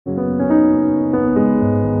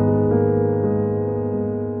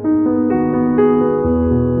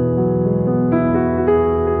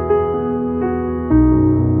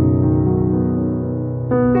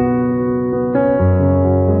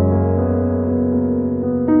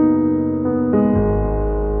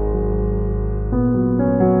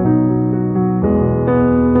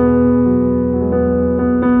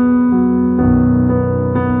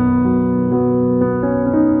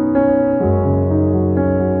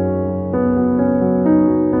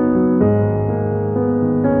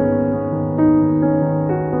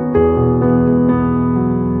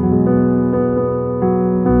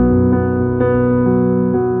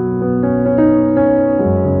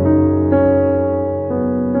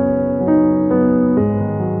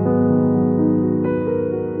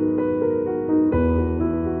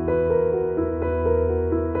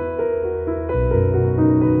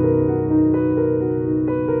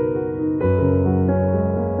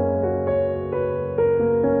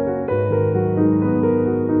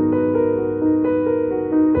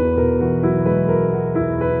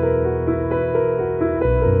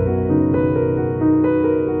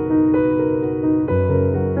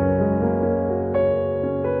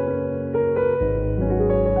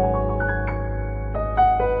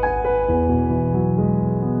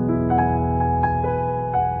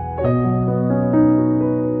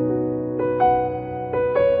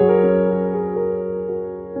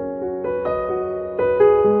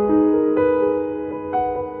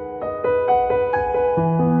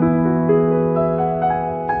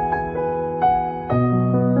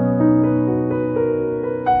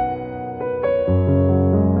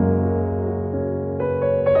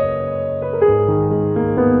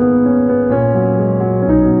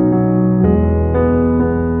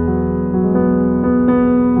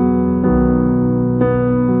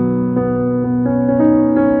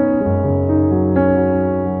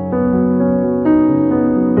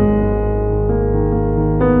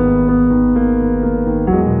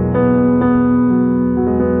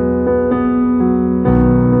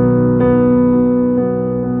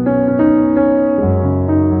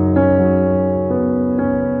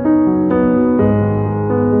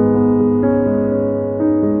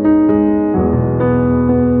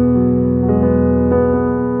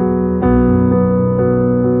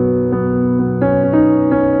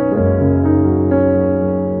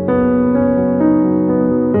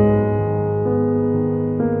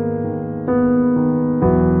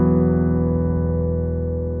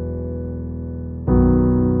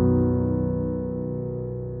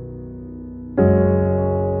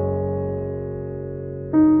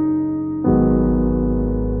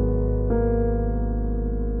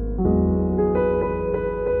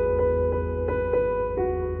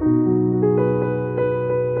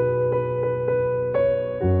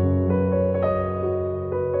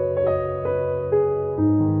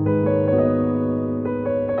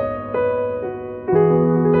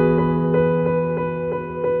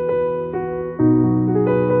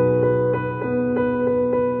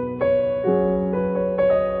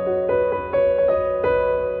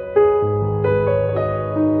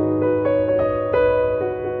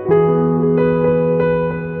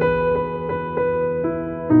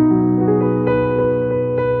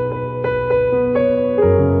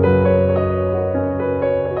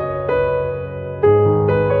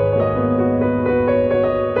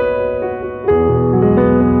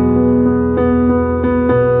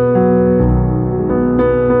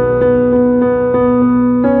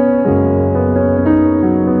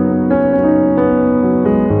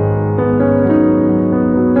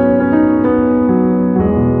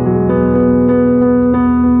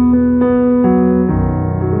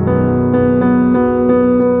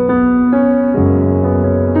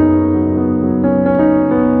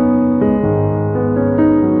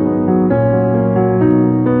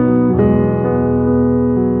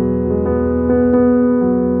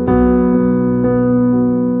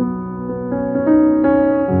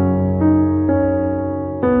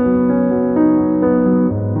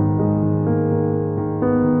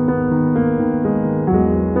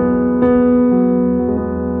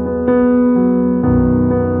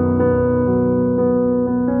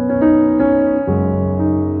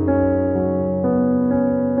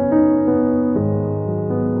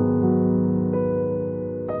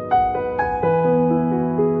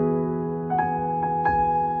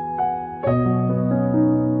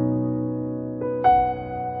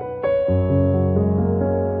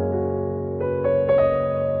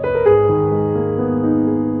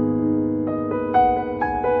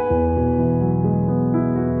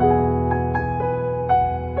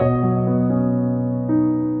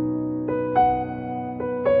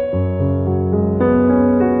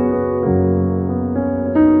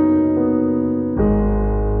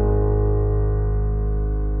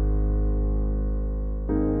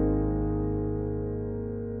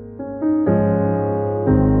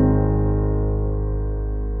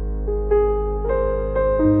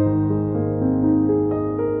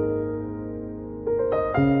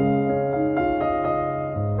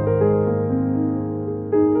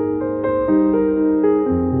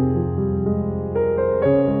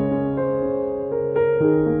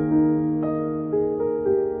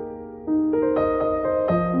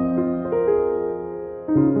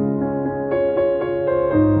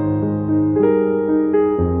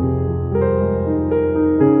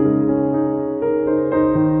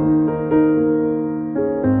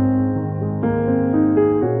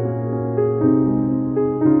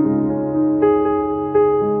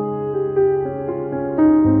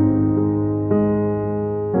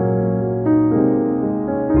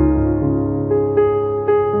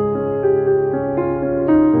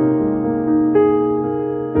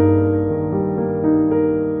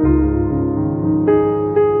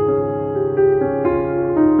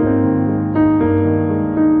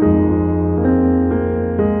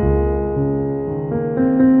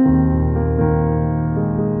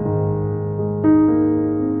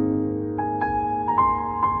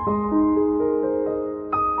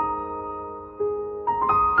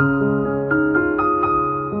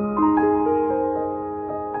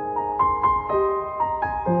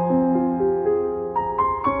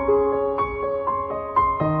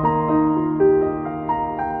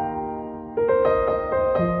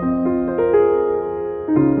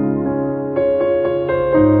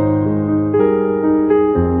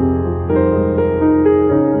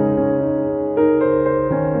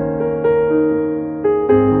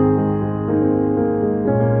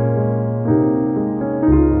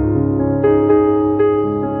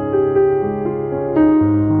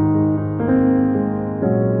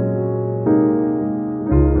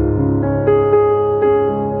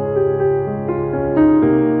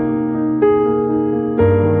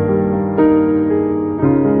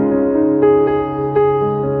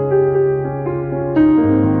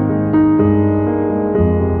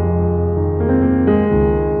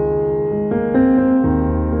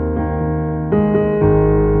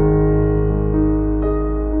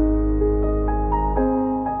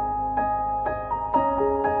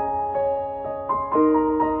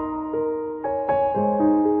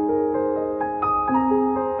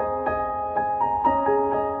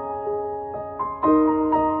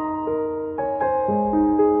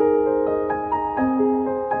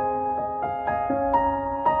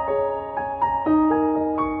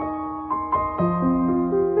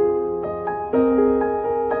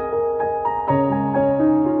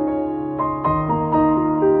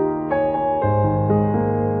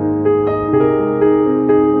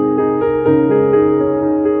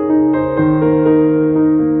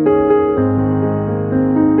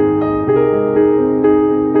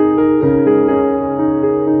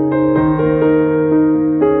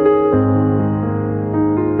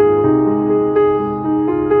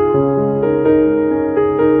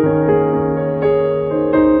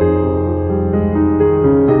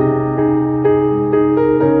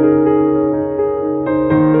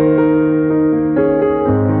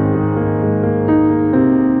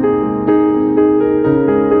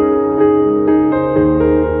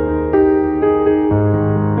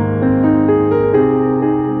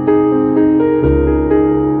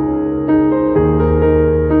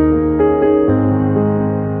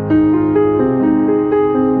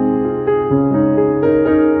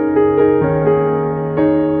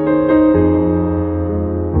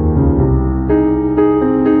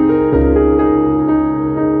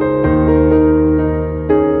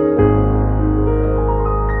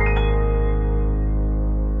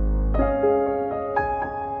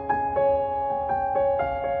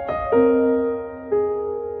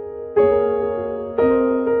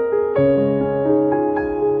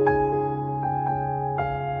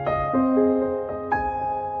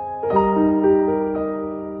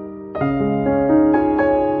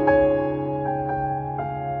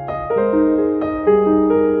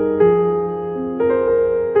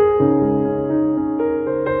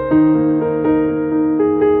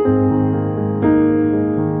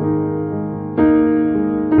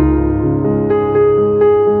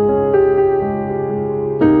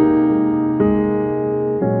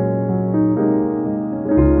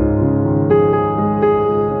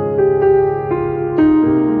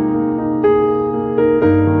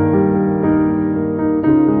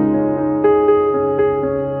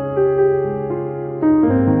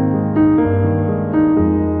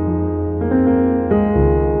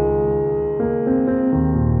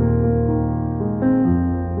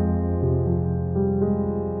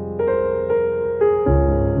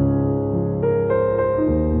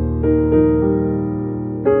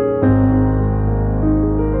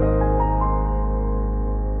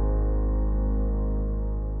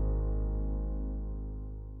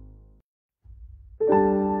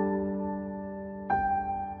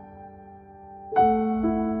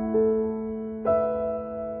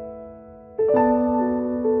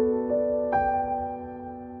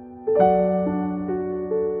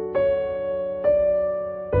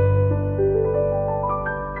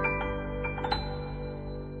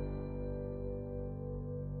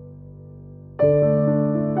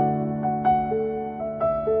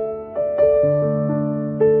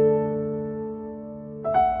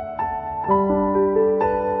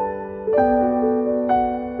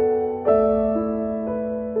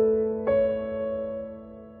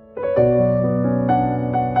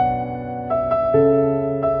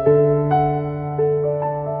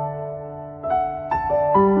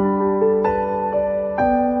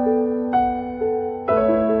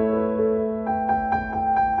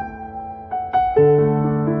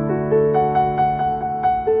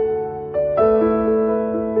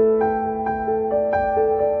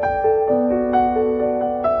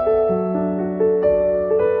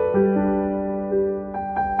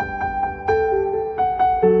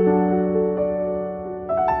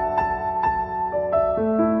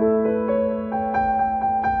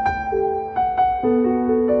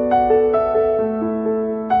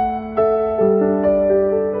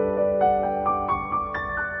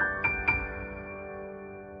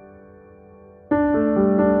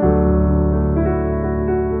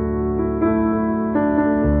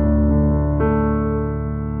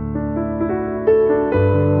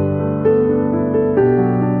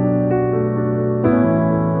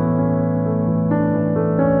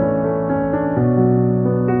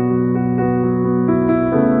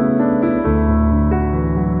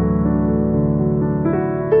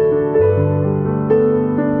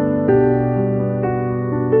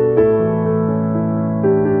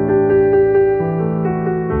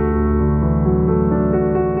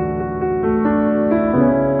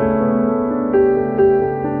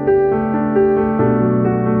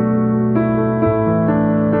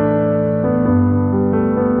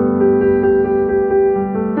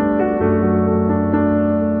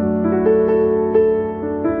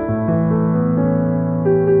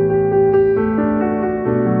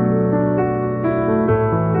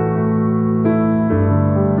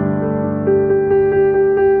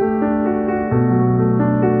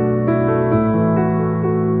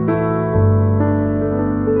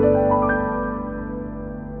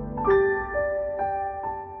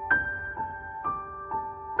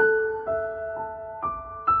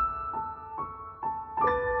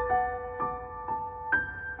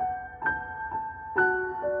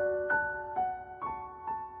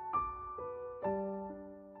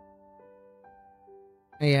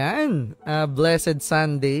Ayan, blessed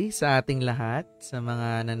Sunday sa ating lahat, sa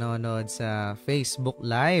mga nanonood sa Facebook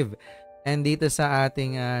Live and dito sa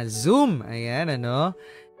ating Zoom. Ayan, ano.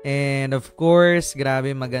 And of course,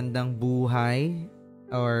 grabe magandang buhay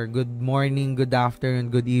or good morning, good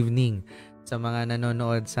afternoon, good evening sa mga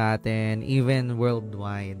nanonood sa atin, even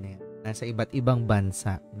worldwide. Ayan, nasa iba't ibang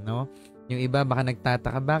bansa, no? Yung iba baka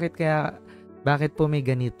nagtataka, bakit po may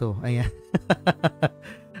ganito? Ayan.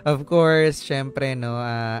 Of course, syempre, no,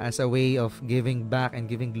 as a way of giving back and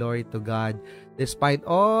giving glory to God, despite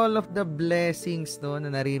all of the blessings, no, na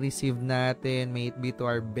nare-receive natin, may it be to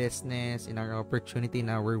our business, in our opportunity, in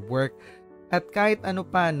our work, at kahit ano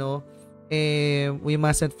pa, no, we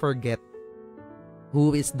mustn't forget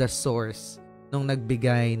who is the source nung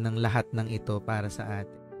nagbigay ng lahat ng ito para sa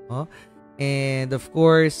atin, no? And of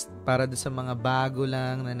course, para do sa mga bago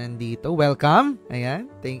lang na nandito, welcome. Ayan,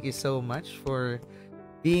 thank you so much for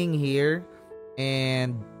being here.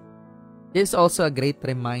 And this is also a great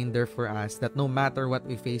reminder for us that no matter what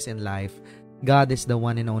we face in life, God is the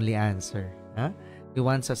one and only answer. Huh? He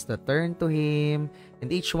wants us to turn to Him,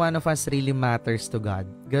 and each one of us really matters to God.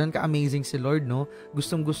 Ganun ka-amazing si Lord, no?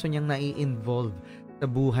 Gustong-gusto niyang nai-involve sa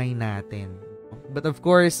buhay natin. But of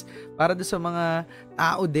course, para do sa mga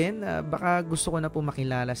tao din, baka gusto ko na po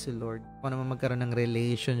makilala si Lord. Kung naman magkaroon ng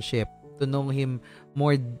relationship, to know Him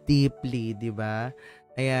more deeply, di ba?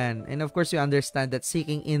 Ayan. And of course, you understand that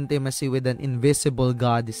seeking intimacy with an invisible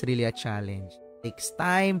God is really a challenge. It takes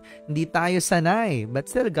time. Hindi tayo sanay.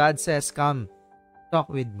 But still, God says, come,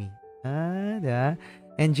 talk with me. Diba?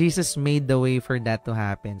 And Jesus made the way for that to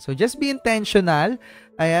happen. So, just be intentional.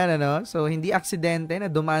 Ayan, ano? So, hindi aksidente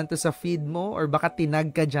na dumaan to sa feed mo or baka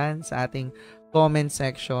tinag ka dyan sa ating comment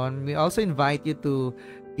section. We also invite you to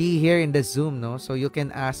be here in the Zoom, no? So, you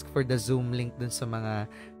can ask for the Zoom link dun sa mga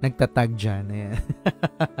nagtatag dyan. Ayan.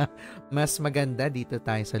 Mas maganda dito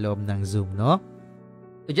tayo sa loob ng Zoom, no?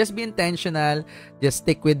 So, just be intentional. Just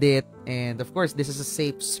stick with it. And, of course, this is a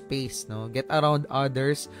safe space, no? Get around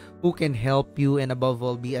others who can help you, and above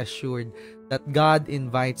all, be assured that God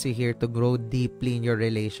invites you here to grow deeply in your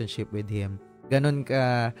relationship with Him. Ganon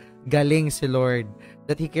ka galing si Lord,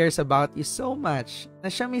 that He cares about you so much na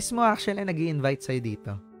siya mismo actually nag-i-invite sa'yo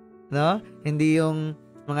dito. No? Hindi yung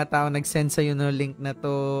mga tao nag-send sa'yo no link na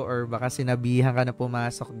to or baka sinabihan ka na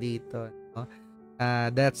pumasok dito. No?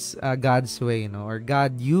 That's God's way, no? Or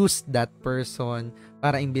God used that person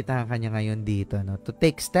para imbitahan ka niya ngayon dito, no? To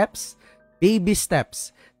take steps, baby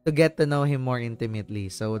steps, to get to know Him more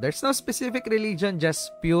intimately. So, there's no specific religion,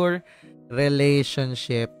 just pure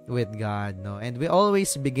relationship with God, no? And we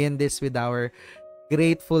always begin this with our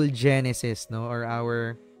grateful Genesis, no? Or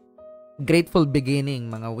our grateful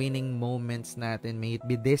beginning, mga winning moments natin. May it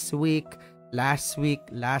be this week, last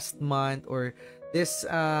month, or this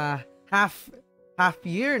half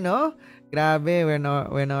year, no? Grabe,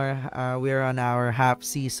 we're on our half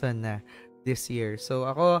season na this year. So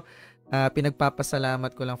ako,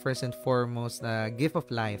 pinagpapasalamat ko lang first and foremost na gift of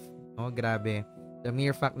life, no? Grabe. The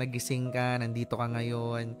mere fact na gising ka, nandito ka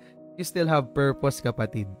ngayon, you still have purpose,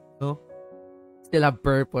 kapatid, no? Still have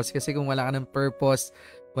purpose, kasi kung wala ka ng purpose,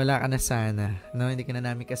 wala ka na sana, no? Hindi ka na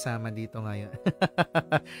namin kasama dito ngayon.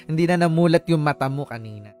 Hindi na namulat yung mata mo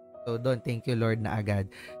kanina. So, thank you, Lord, na agad.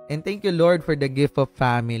 And thank you, Lord, for the gift of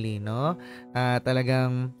family, no?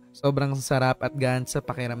 Talagang sobrang sarap at gaan sa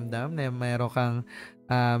pakiramdam na meron kang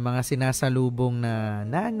mga sinasalubong na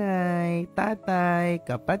nanay, tatay,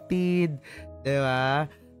 kapatid, diba?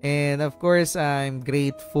 And of course, I'm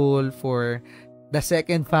grateful for the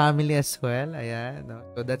second family as well. Ayan, no?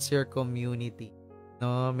 So that's your community,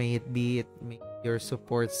 no? May it be your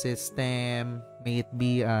support system, may it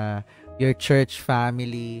be your church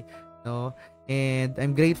family, no? And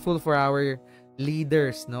I'm grateful for our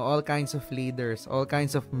leaders, no? All kinds of leaders, all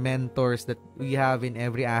kinds of mentors that we have in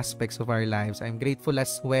every aspects of our lives. I'm grateful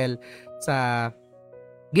as well sa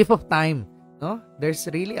gift of time, no? There's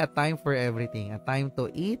really a time for everything. A time to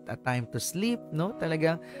eat, a time to sleep, no?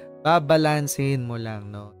 Talagang babalansin mo lang,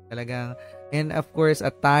 no? Talagang, and of course, a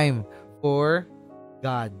time for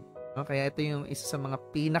God. No? Kaya ito yung isa sa mga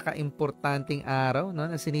pinaka-importanting araw, no,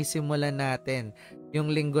 na sinisimulan natin yung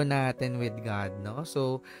linggo natin with God, no?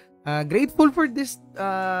 So, grateful for this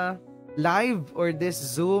live or this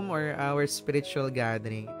Zoom or our spiritual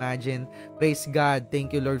gathering. Imagine, praise God,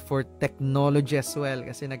 thank you Lord for technology as well,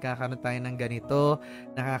 kasi nagkakaroon tayo ng ganito,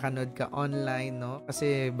 nakakanood ka online, no?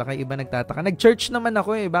 Kasi baka iba nagtataka, nag-church naman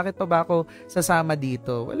ako bakit pa ba ako sasama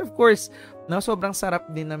dito? Well, of course, no, sobrang sarap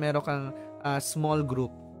din na meron kang small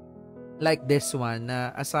group like this one,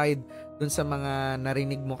 na aside dun sa mga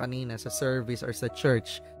narinig mo kanina sa service or sa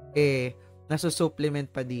church, nasusupplement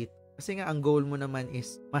pa dito. Kasi nga ang goal mo naman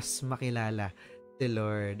is mas makilala si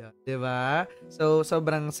Lord. 'Di ba? So,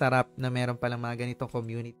 sobrang sarap na meron palang mga ganitong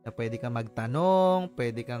community na pwede kang magtanong,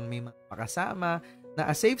 pwede kang may mga makasama, na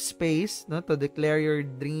a safe space, no, to declare your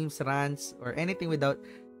dreams, rants, or anything without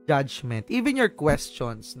judgment. Even your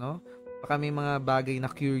questions, no? Baka may mga bagay na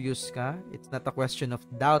curious ka. It's not a question of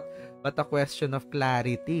doubt, but a question of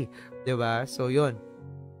clarity. 'Di ba? So, yun.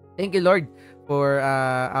 Thank you, Lord, for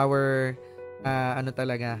our ano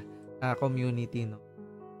talaga, community, no?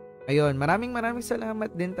 Ayun, maraming maraming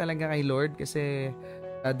salamat din talaga kay Lord kasi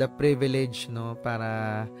the privilege, no,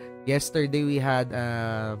 para yesterday we had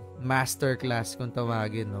a master class kung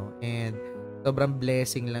tawagin, no, and sobrang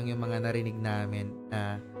blessing lang yung mga narinig namin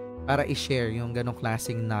na para i-share yung ganong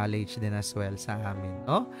klaseng knowledge din as well sa amin,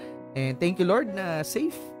 no? And thank you, Lord, na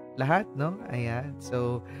safe lahat, no? Ayan.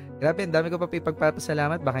 So, grabe, ang dami ko pa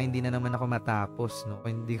ipagpapasalamat. Baka hindi na naman ako matapos, no?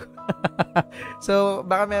 Kung hindi ko. So,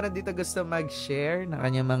 baka meron dito gusto mag-share na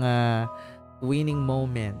kanyang mga winning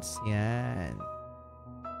moments. Yan.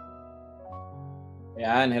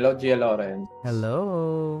 Ayan. Hello, Gia Lawrence. Hello.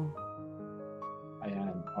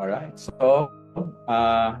 Ayan. Alright. So,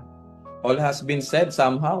 all has been said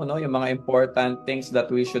somehow, no? Yung mga important things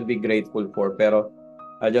that we should be grateful for. Pero,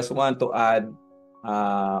 I just want to add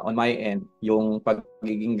on my end, yung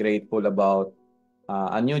pagiging grateful about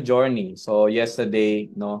a new journey. So yesterday,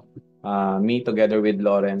 no, me together with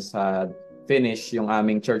Lawrence had finished yung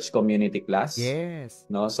aming church community class. Yes.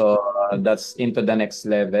 No, so that's into the next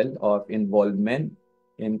level of involvement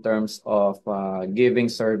in terms of giving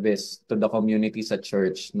service to the community sa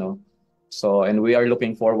church, no. So and we are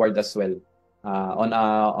looking forward as well on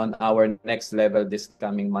our next level this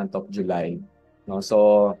coming month of July. No,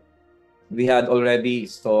 so we had already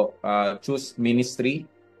choose ministry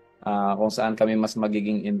kung saan kami mas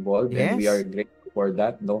magiging involved, Yes. and we are grateful for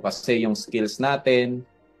that, no? Kasi yung skills natin,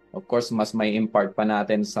 of course, mas may impart pa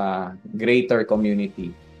natin sa greater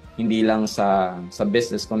community, hindi lang sa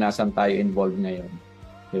business kung nasan tayo involved ngayon,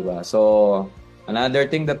 diba? So another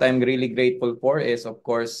thing that I'm really grateful for is, of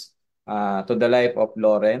course, to the life of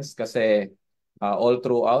Lawrence, kasi all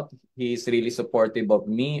throughout, he is really supportive of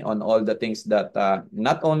me on all the things that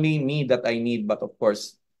not only me that I need, but of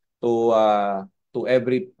course to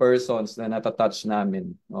every persons na natatouch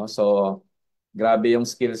namin, no? So grabe yung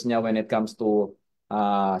skills niya when it comes to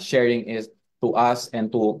sharing it to us and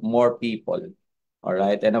to more people. All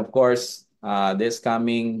right, and of course this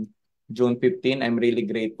coming June 15, I'm really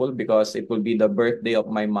grateful because it will be the birthday of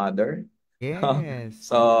my mother. Yes.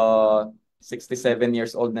 So 67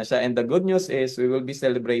 years old na siya. And the good news is we will be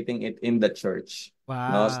celebrating it in the church.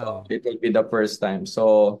 No? So Wow. it will be the first time.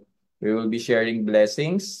 So we will be sharing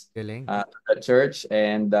blessings Galing. to the church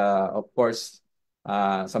and of course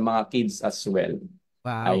sa mga kids as well.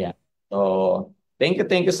 Wow. Ayan. So thank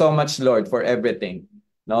you so much, Lord, for everything.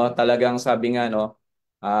 No, talagang sabi nga, no,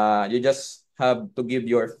 you just have to give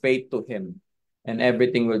your faith to Him and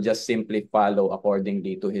everything will just simply follow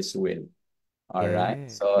accordingly to His will. All right.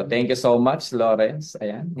 Yes. So, thank you so much, Lawrence.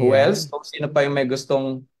 Ayan. Who Ayan. else? Kung sino pa yung may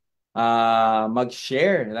gustong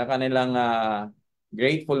mag-share na kanilang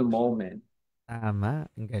grateful moment. Tama.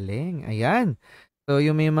 Ang galing. Ayan. So,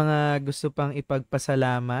 yung may mga gusto pang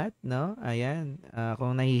ipagpasalamat, no? Ayan.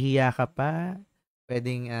 Kung nahihiya ka pa,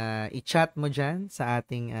 pwedeng i-chat mo dyan sa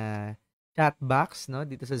ating chat box, no?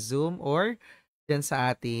 Dito sa Zoom or dyan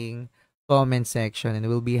sa ating comment section, and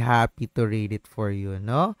we'll be happy to read it for you,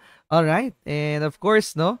 no? All right. And of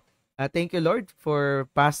course, no? Thank you, Lord, for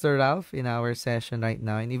Pastor Ralph in our session right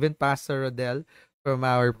now, and even Pastor Rodel from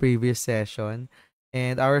our previous session,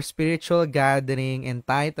 and our spiritual gathering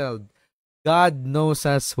entitled God Knows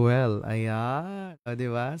Us Well. Ayan. O, di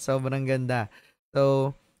ba? Sobrang ganda.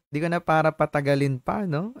 So, di ko na para patagalin pa,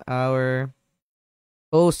 no? Our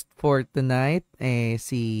host for tonight,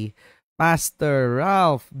 si Pastor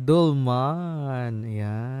Ralph Dulman.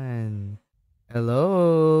 Ayan.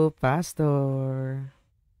 Hello, Pastor.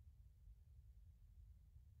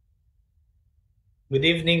 Good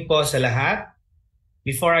evening po sa lahat.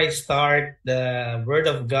 Before I start the Word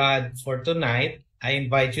of God for tonight, I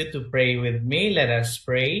invite you to pray with me. Let us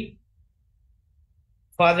pray.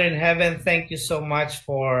 Father in heaven, thank you so much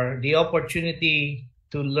for the opportunity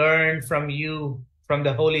to learn from you, from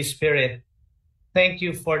the Holy Spirit. Thank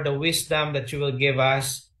you for the wisdom that you will give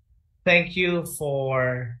us. Thank you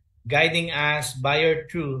for guiding us by your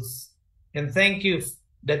truth. And thank you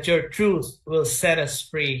that your truth will set us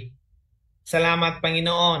free. Salamat,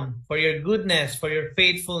 Panginoon, for your goodness, for your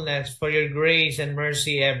faithfulness, for your grace and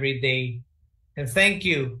mercy every day. And thank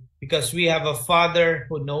you because we have a Father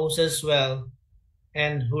who knows us well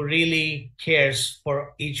and who really cares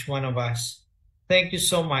for each one of us. thank you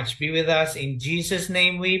so much. Be with us. In Jesus'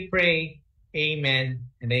 name we pray.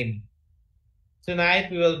 Amen and amen.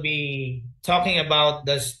 Tonight we will be talking about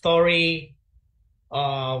the story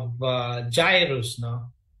of Jairus.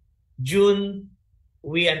 No, June,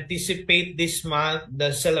 we anticipate this month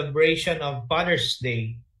the celebration of Father's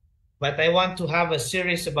Day, but I want to have a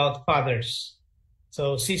series about fathers.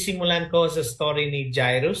 So sisimulan ko sa story ni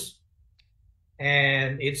Jairus,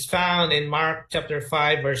 and it's found in Mark chapter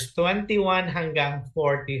 5 verse 21 hanggang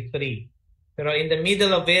 43. Pero in the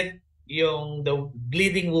middle of it, yung the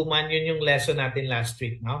bleeding woman, yun yung lesson natin last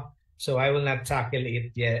week, no? So I will not tackle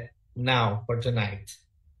it yet now for tonight.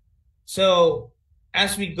 So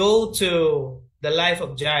as we go to the life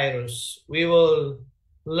of Jairus, we will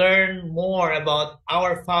learn more about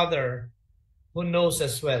our Father who knows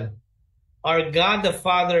us well. Our God the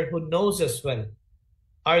Father who knows us well.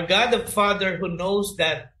 Our God the Father who knows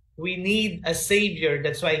that we need a Savior.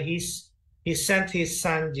 That's why He sent His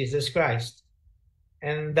Son, Jesus Christ.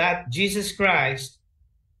 And that Jesus Christ,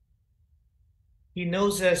 He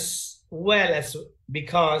knows us well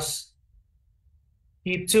because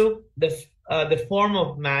He took the form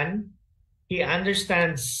of man. He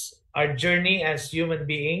understands our journey as human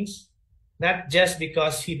beings, not just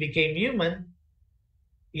because He became human.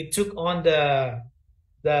 He took on the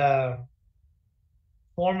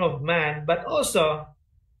form of man, but also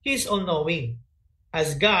He's all-knowing.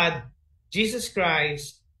 As God, Jesus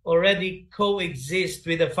Christ already coexist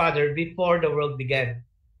with the Father before the world began.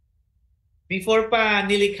 Before pa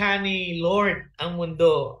nilikha ni Lord ang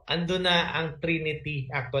mundo, ando na ang Trinity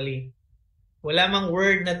actually. Wala mang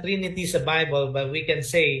word na Trinity sa Bible, but we can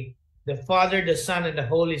say the Father, the Son, and the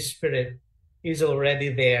Holy Spirit is already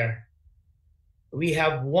there. We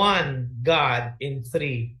have one God in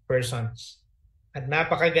three persons. At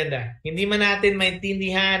napakaganda. Hindi man natin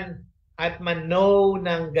maintindihan at man-know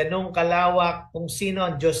ng ganong kalawak kung sino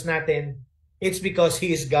ang Diyos natin, it's because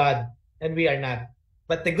He is God and we are not.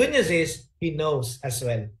 But the good news is, He knows as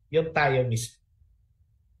well. Yung tayo mismo.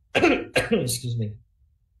 Excuse me.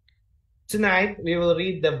 Tonight, we will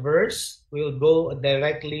read the verse. We will go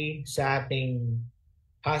directly sa ating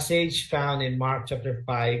passage found in Mark chapter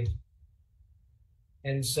 5.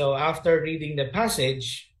 And so after reading the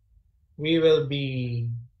passage, we will be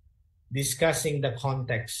discussing the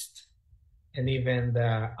context and even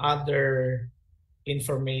the other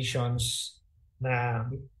informations na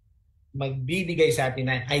magbibigay sa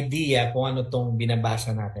atin ng idea kung ano tong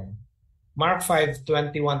binabasa natin. Mark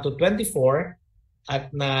 5:21 to 24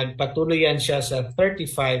 at nagpatuloy yan siya sa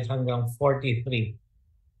 35 hanggang 43.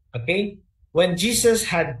 Okay? When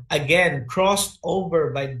Jesus had again crossed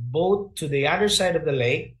over by boat to the other side of the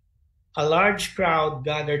lake, a large crowd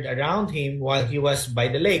gathered around Him while He was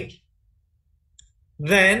by the lake.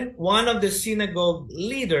 Then one of the synagogue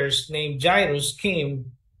leaders named Jairus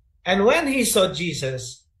came, and when he saw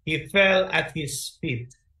Jesus, he fell at His feet.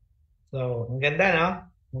 So, ang ganda, no?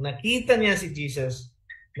 Nung nakita niya si Jesus,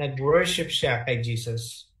 nag-worship siya kay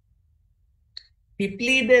Jesus. He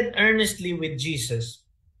pleaded earnestly with Jesus.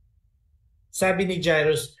 Sabi ni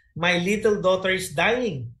Jairus, "My little daughter is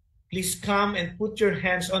dying. Please come and put your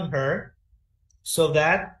hands on her so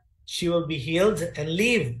that she will be healed and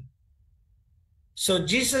live." So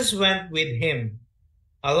Jesus went with him.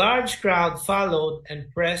 A large crowd followed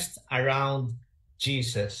and pressed around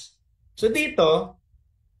Jesus. So dito,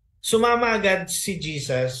 sumama agad si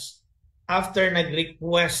Jesus after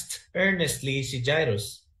nag-request earnestly si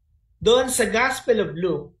Jairus. Doon sa Gospel of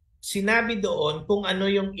Luke, sinabi doon kung ano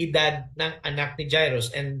yung edad ng anak ni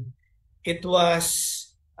Jairus. And it was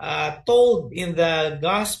told in the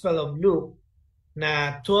Gospel of Luke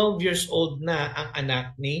na 12 years old na ang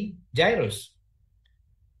anak ni Jairus.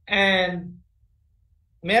 And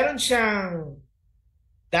meron siyang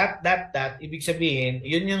ibig sabihin,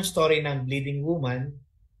 yun yung story ng bleeding woman.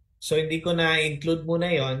 So hindi ko na include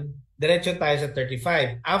muna yon. Diretso tayo sa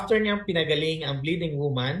 35. After niyang pinagaling ang bleeding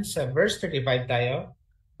woman, sa verse 35 tayo,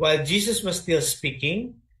 while Jesus was still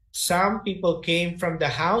speaking, some people came from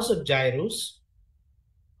the house of Jairus,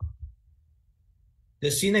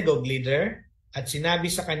 the synagogue leader, at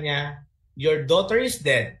sinabi sa kanya, "Your daughter is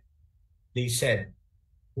dead," they said.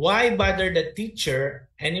 "Why bother the teacher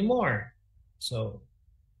anymore?" So,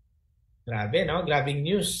 grabe, no? Grabing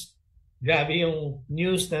news. Grabe yung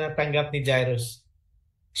news na natanggap ni Jairus.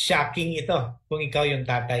 Shocking ito kung ikaw yung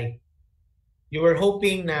tatay. You were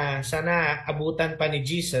hoping na sana abutan pa ni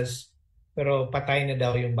Jesus, pero patay na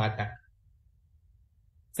daw yung bata.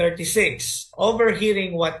 36.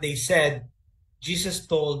 Overhearing what they said, Jesus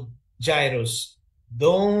told Jairus,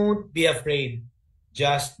 "Don't be afraid,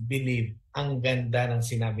 just believe." Ang ganda ng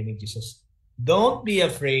sinabi ni Jesus. Don't be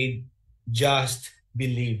afraid, just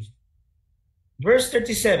believe. Verse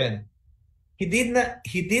 37, he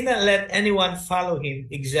did not let anyone follow him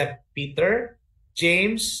except Peter,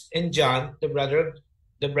 James, and John, the brother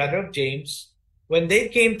of James. When they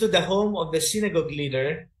came to the home of the synagogue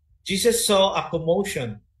leader, Jesus saw a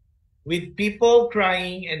commotion with people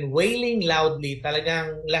crying and wailing loudly.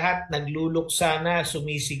 Talagang lahat nagluluksa na,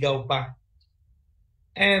 sumisigaw pa.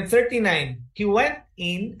 And 39, he went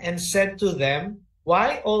in and said to them,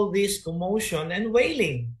 "Why all this commotion and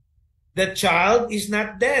wailing? The child is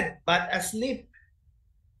not dead, but asleep."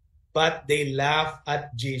 But they laughed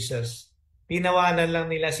at Jesus. Tinawanan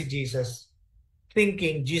lang nila si Jesus,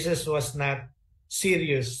 thinking Jesus was not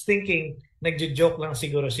serious, thinking nagjo-joke lang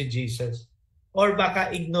siguro si Jesus. Or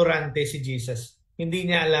baka ignorante si Jesus.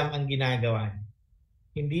 Hindi niya alam ang ginagawa niya.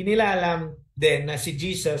 Hindi nila alam din na si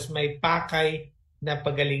Jesus may pakay na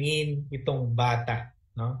pagalingin itong bata,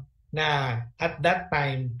 no? Na at that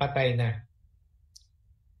time, patay na.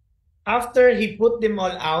 After he put them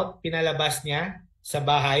all out, pinalabas niya sa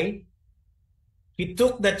bahay, he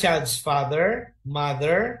took the child's father,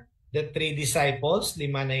 mother, the 3 disciples,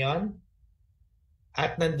 5 na yon,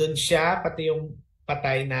 at nandun siya, pati yung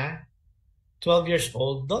patay na 12 years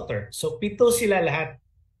old daughter. So 7 sila lahat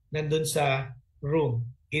nandun sa room.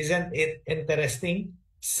 Isn't it interesting?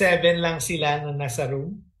 7 lang sila na nasa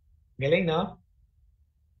room. Galing, no?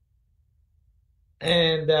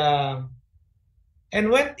 And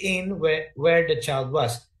went in where the child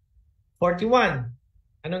was. 41.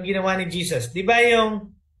 Anong ginawa ni Jesus? Di ba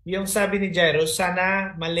yung sabi ni Jairus,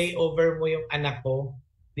 sana malay over mo yung anak ko.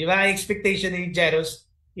 Di ba expectation ni Jairus,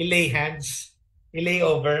 ilay hands, ilay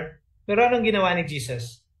over. Pero anong ginawa ni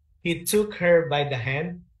Jesus? He took her by the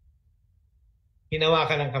hand,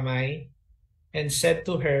 hinawakan ng kamay, and said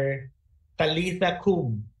to her, Talitha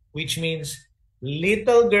cum, which means,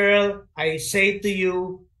 little girl, I say to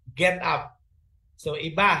you, get up. So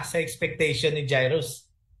iba sa expectation ni Jairus.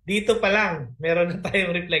 Dito pa lang, meron na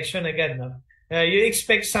tayong reflection agad. No? You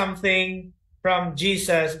expect something from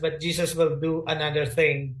Jesus, but Jesus will do another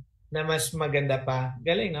thing na mas maganda pa.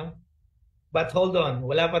 Galing, no? But hold on,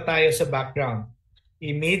 wala pa tayo sa background.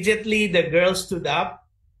 Immediately, the girl stood up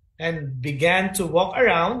and began to walk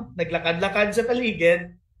around, naglakad-lakad sa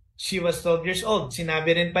paligid. She was 12 years old.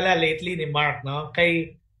 Sinabi rin pala lately ni Mark, no?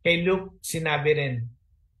 Kay Luke, sinabi rin.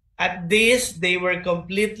 At this, they were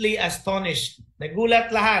completely astonished.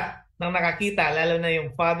 Nagulat lahat ng nakakita, lalo na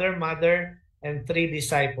yung father, mother, and 3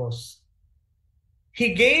 disciples.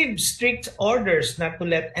 He gave strict orders not to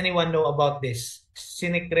let anyone know about this.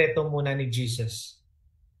 Sinikreto muna ni Jesus.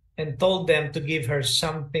 And told them to give her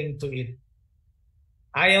something to eat.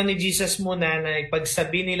 Ayaw ni Jesus muna na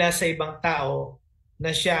ipagsabi nila sa ibang tao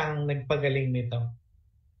na siya ang nagpagaling nito.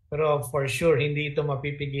 Pero for sure, hindi ito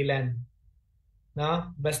mapipigilan.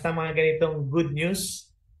 No? Basta mga ganitong good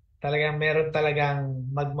news, talagang meron talagang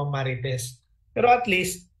magmamarites. Pero at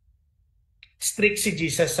least, strict si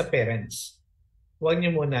Jesus sa parents. Huwag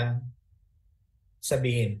niyo munang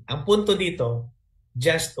sabihin. Ang punto dito,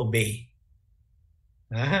 just obey.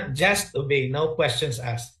 Just obey, no questions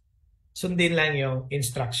asked. Sundin lang yung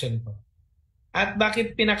instruction ko. At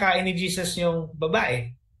bakit pinakain ni Jesus yung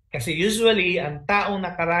babae? Kasi usually, ang taong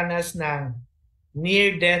nakaranas ng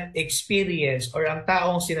near-death experience or ang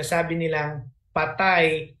taong sinasabi nilang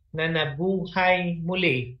patay na nabuhay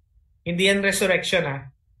muli, hindi yan resurrection,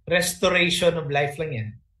 restoration of life lang yan.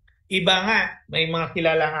 Iba nga, may mga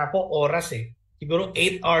kilala nga ako, oras Siguro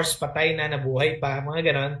 8 hours patay na nabuhay pa, mga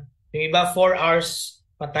ganon. Yung iba 4 hours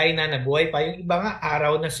patay na nabuhay pa. Yung iba nga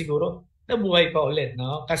araw na siguro nabuhay pa ulit,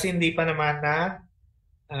 no? Kasi hindi pa naman na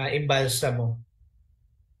imbalsa mo.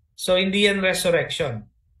 So hindi yan resurrection.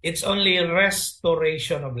 It's only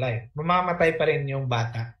restoration of life. Mamamatay pa rin yung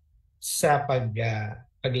bata sa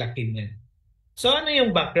paglaki niya. So ano yung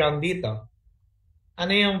background dito? Ano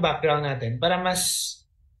yung background natin? Para mas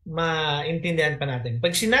maintindihan pa natin.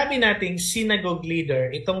 Pag sinabi nating synagogue leader,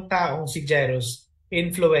 itong taong si Jairus,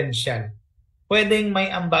 influential. Pwedeng may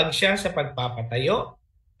ambag siya sa pagpapatayo.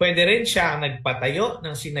 Pwede rin siya ang nagpatayo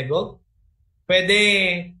ng synagogue. Pwede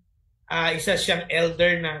isa siyang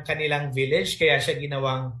elder ng kanilang village, kaya siya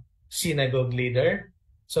ginawang synagogue leader.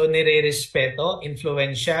 So nire-respeto,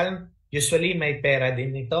 influential, usually may pera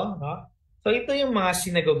din ito. No? So ito yung mga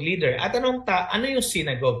synagogue leader. At ano yung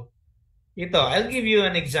synagogue? Ito, I'll give you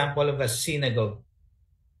an example of a synagogue.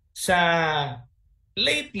 Sa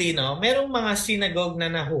lately, no, merong mga synagogue na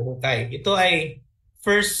nahuhukay. Ito ay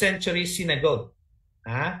 1st century synagogue.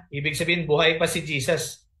 Ibig sabihin, buhay pa si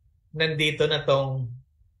Jesus. Nandito na tong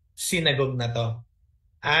synagogue na to.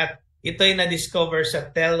 At ito ay na-discover sa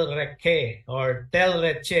Tel Reke or Tel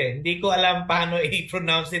Reche. Hindi ko alam paano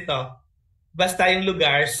i-pronounce ito. basta yung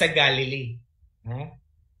lugar sa Galilee. Ha?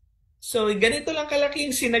 So, ganito lang kalaki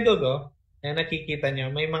yung synagogue, oh. Na nakikita nyo,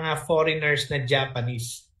 may mga foreigners na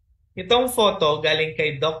Japanese. Itong photo galing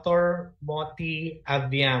kay Dr. Moti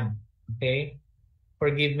Aviam. Okay?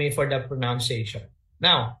 Forgive me for the pronunciation.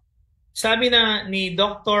 Now, sabi na ni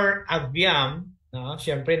Dr. Aviam, no,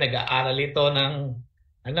 siyempre nag-aaral ito ng,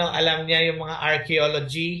 alam niya yung mga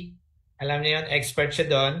archaeology, alam niya yun, expert siya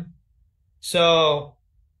doon. So,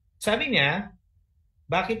 sabi niya,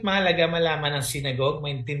 bakit mahalaga malaman ang synagogue?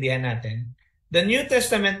 Maintindihan natin. The New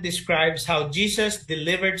Testament describes how Jesus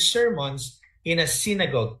delivered sermons in a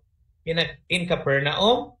synagogue in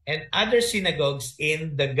Capernaum and other synagogues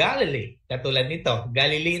in the Galilee. Katulad nito,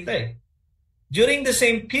 Galilee ito eh. During the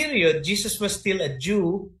same period, Jesus was still a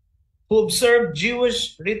Jew who observed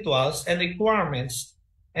Jewish rituals and requirements,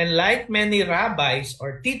 and like many rabbis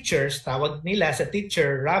or teachers, tawag nila sa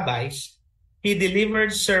teacher, rabbis, he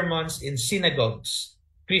delivered sermons in synagogues.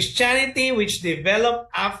 Christianity, which developed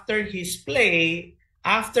after his placed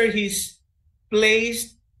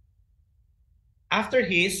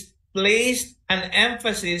an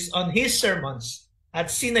emphasis on his sermons at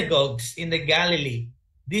synagogues in the Galilee.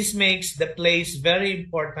 This makes the place very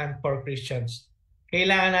important for Christians.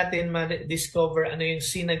 Kailangan natin ma-discover ano yung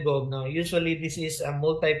synagogue. No? Usually, this is a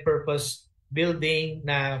multi-purpose building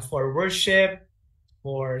na for worship,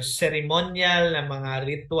 for ceremonial, na mga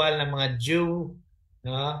ritual ng mga Jew.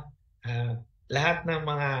 No? Lahat ng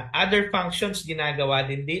mga other functions ginagawa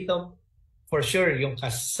din dito. For sure, yung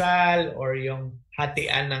kasal or yung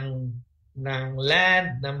hatian ng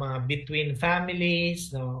land, ng mga between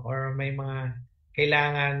families, no? Or may mga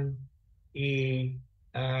kailangan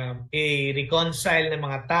i-reconcile ng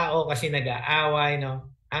mga tao kasi nag-aaway,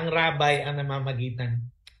 no? Ang rabbi ang namamagitan.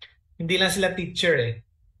 Hindi lang sila teacher eh.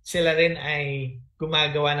 Sila rin ay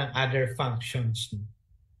gumagawa ng other functions.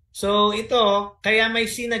 So ito, kaya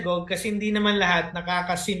may synagogue kasi hindi naman lahat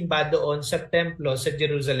nakakasimba doon sa templo sa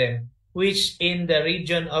Jerusalem, which in the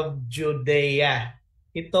region of Judea.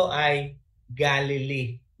 Ito ay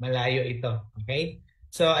Galilee. Malayo ito. Okay?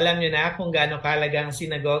 So alam nyo na kung gaano kahalaga ang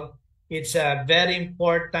synagogue. It's a very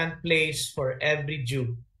important place for every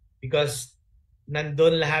Jew because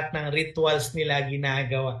nandun lahat ng rituals nila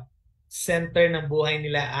ginagawa. Center ng buhay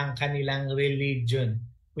nila ang kanilang religion,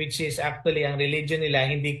 which is actually ang religion nila,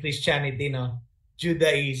 hindi Christianity, no?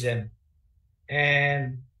 Judaism.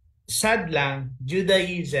 And sad lang,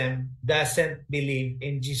 Judaism doesn't believe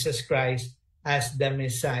in Jesus Christ as the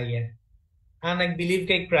Messiah. Ang nag-believe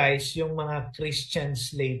kay Christ, yung mga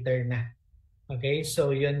Christians later na. Okay,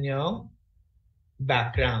 so yun yung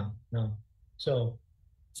background, no? So,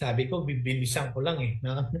 sabi ko, bibilisan ko lang eh,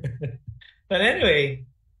 no? But anyway,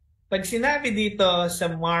 pag sinabi dito sa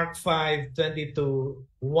Mark 5:22,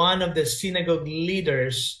 one of the synagogue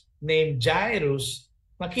leaders named Jairus,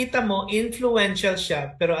 makita mo, influential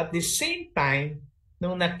siya, pero at the same time,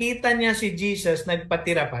 nung nakita niya si Jesus,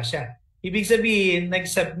 nagpatira pa siya. Ibig sabihin,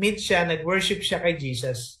 nag-submit siya, nag-worship siya kay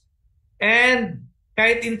Jesus. And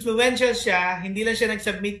kahit influential siya, hindi lang siya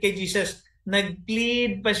nag-submit kay Jesus,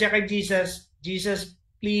 nag-plead pa siya kay Jesus, Jesus,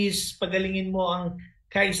 please, pagalingin mo ang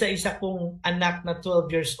kaisa-isa kong anak na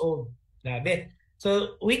 12 years old. Grabe.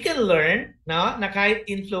 So, we can learn, no, na kahit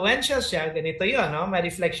influential siya, ganito yun, no? May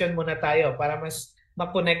reflection muna tayo para mas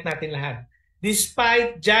makonect natin lahat.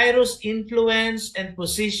 Despite Jairus' influence and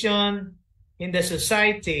position in the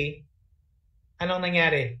society, anong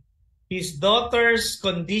nangyari? His daughter's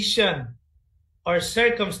condition or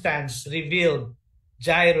circumstance revealed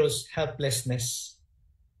Jairus' helplessness.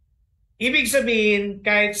 Ibig sabihin,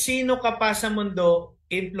 kahit sino ka pa sa mundo,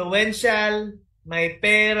 influential, may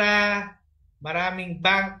pera, maraming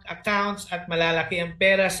bank accounts at malalaki ang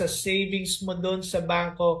pera sa savings mo doon sa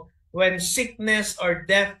bangko, when sickness or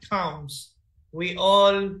death comes, we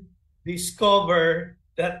all discover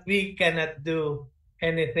that we cannot do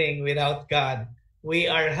anything without God. We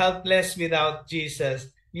are helpless without Jesus.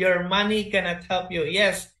 Your money cannot help you.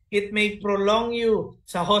 Yes, it may prolong you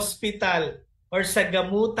sa hospital or sa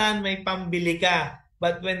gamutan may pambili ka.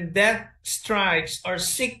 But when death strikes or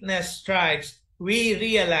sickness strikes, we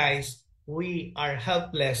realize we are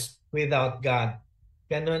helpless without God.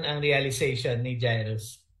 Ganon ang realization ni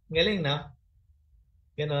Jairus. Galing, no?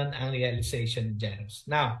 Ganon ang realization ni Jairus.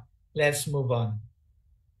 Now, let's move on.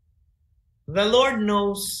 The Lord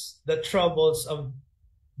knows the troubles of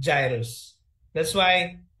Jairus. That's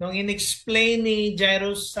why, nung in-explain ni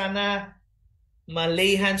Jairus, sana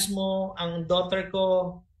malay hands mo ang daughter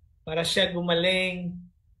ko para siya gumaling,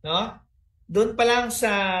 no? Doon pa lang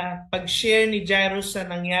sa pag-share ni Jairus sa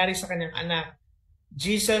nangyari sa kanyang anak,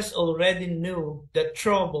 Jesus already knew the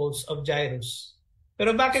troubles of Jairus.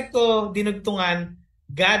 Pero bakit ko dinugtungan,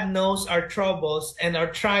 God knows our troubles and our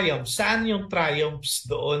triumphs? Saan yung triumphs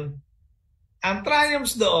doon? Ang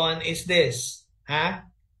triumphs doon is this.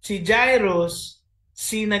 Si Jairus,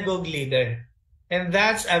 synagogue leader. And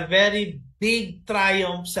that's a very big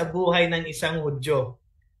triumph sa buhay ng isang Hudyo.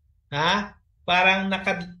 Parang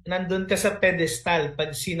nandun ka sa pedestal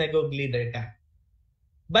pag synagogue leader ka.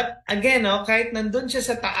 But again, kahit nandun siya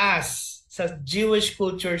sa taas, sa Jewish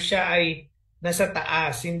culture siya ay nasa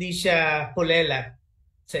taas, hindi siya kulelat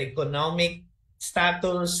sa economic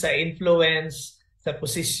status, sa influence, sa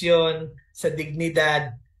posisyon, sa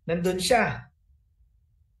dignidad. Nandun siya.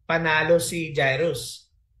 Panalo si Jairus.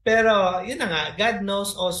 Pero yun na nga, God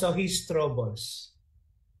knows also his troubles.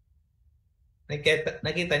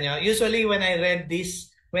 Nakita nyo? Usually when I read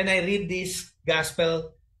this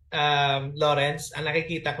gospel, Lawrence, ang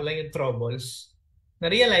nakikita ko lang yung troubles.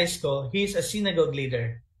 Na-realize ko, he's a synagogue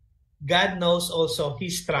leader. God knows also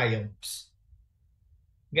his triumphs.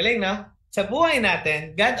 Galing, no? Sa buhay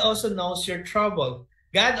natin, God also knows your trouble.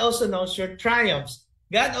 God also knows your triumphs.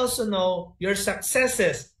 God also knows your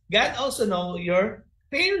successes. God also knows your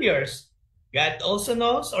failures. God also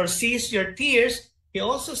knows or sees your tears. He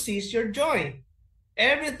also sees your joy.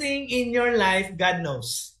 Everything in your life, God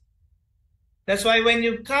knows. That's why when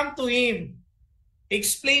you come to Him,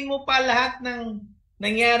 explain mo pa lahat ng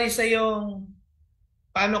nangyari sa iyo,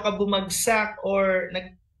 paano ka bumagsak or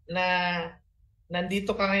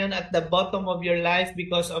nandito ka ngayon at the bottom of your life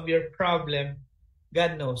because of your problem,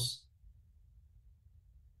 God knows.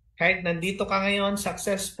 Kahit nandito ka ngayon,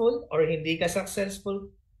 successful or hindi ka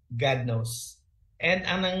successful, God knows. And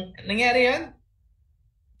ang nangyari yan,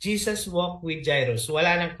 Jesus walked with Jairus.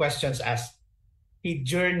 Wala nang questions asked. He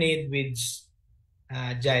journeyed with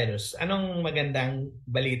Jairus. Anong magandang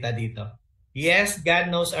balita dito? Yes,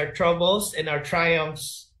 God knows our troubles and our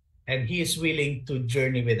triumphs, and He is willing to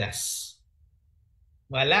journey with us.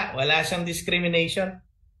 Wala siyang discrimination.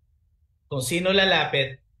 Kung sino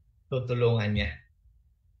lalapit, tutulungan niya.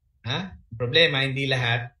 Problema, hindi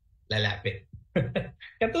lahat lalapit.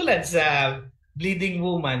 Katulad sa bleeding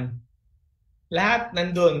woman, lahat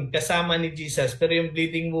nandun kasama ni Jesus, pero yung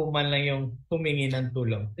bleeding woman lang yung humingi ng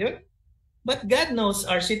tulong. Di ba? But God knows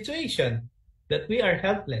our situation, that we are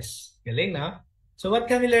helpless. Galing, no? So what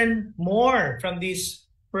can we learn more from this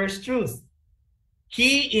first truth?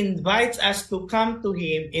 He invites us to come to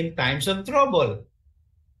Him in times of trouble.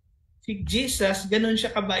 Si Jesus, ganun siya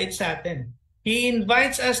kabait sa atin. He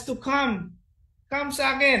invites us to come. Come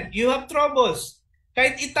sa akin. You have troubles.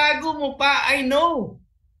 Kahit itago mo pa, I know.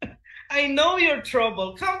 I know your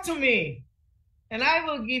trouble. Come to me. And I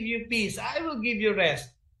will give you peace. I will give you rest.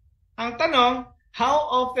 Ang tanong, how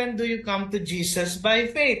often do you come to Jesus by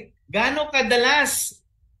faith? Gaano kadalas?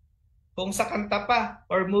 Kung sa kanta pa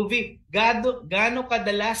or movie, gaano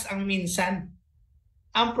kadalas ang minsan?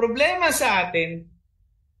 Ang problema sa atin,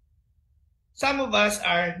 some of us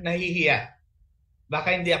are nahihiya.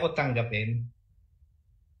 Baka hindi ako tanggapin.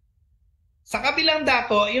 Sa kabilang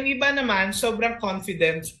dako, yung iba naman, sobrang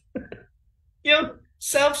confident. Yung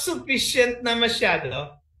self-sufficient na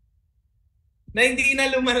masyado, na hindi na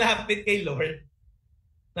lumalapit kay Lord.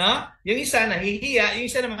 No? Yung isa nahihiya, yung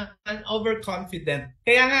isa naman overconfident.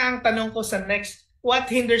 Kaya nga ang tanong ko sa next, what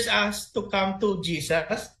hinders us to come to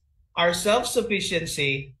Jesus? Our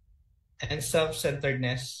self-sufficiency and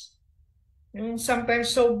self-centeredness. Yung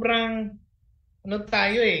sometimes sobrang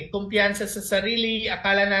kumpiyansa sa sarili,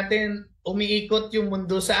 akala natin umiikot yung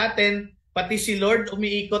mundo sa atin, pati si Lord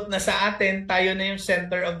umiikot na sa atin, tayo na yung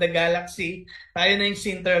center of the galaxy, tayo na yung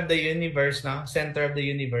center of the universe, no? Center of the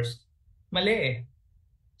universe. Mali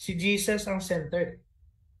Si Jesus ang center.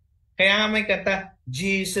 Kaya nga may kanta,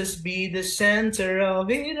 Jesus be the center of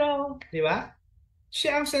it all. Di ba?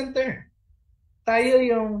 Siya ang center. Tayo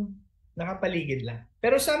yung nakapaligid lang.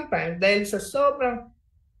 Pero sometimes, dahil sa sobrang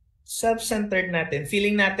self-centered natin,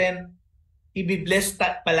 feeling natin, i-bless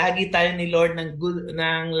palagi tayo ni Lord ng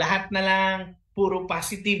lahat na lang, puro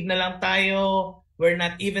positive na lang tayo. We're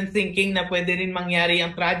not even thinking na pwede rin mangyari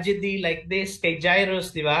ang tragedy like this kay Jairus,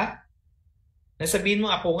 di ba? Nasabihin mo,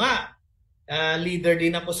 ako nga, leader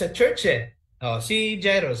din ako sa church si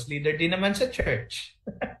Jairus, leader din naman sa church.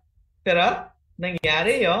 Pero,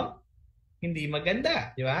 nangyari hindi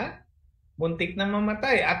maganda, di ba? Muntik na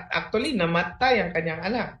mamatay. At actually, namatay ang kanyang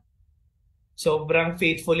anak. Sobrang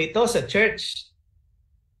faithful ito sa church.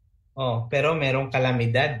 Pero merong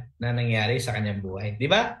kalamidad na nangyari sa kanyang buhay. Di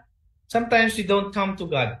ba? Sometimes we don't come to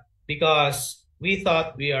God because we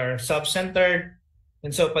thought we are self-centered. And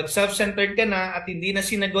so, pag self-centered ka na at hindi na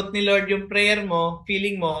sinagot ni Lord yung prayer mo,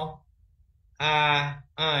 feeling mo,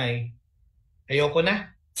 ayoko na.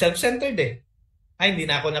 Self-centered Ay, hindi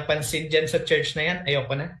na ako napansin dyan sa church na yan.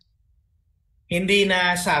 Ayoko na. Hindi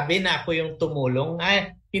na sabi na ako yung tumulong.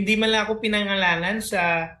 Ay, hindi man lang ako pinangalanan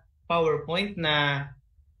sa PowerPoint na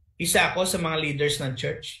isa ako sa mga leaders ng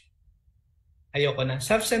church. Ayoko na.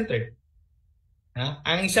 Self-centered.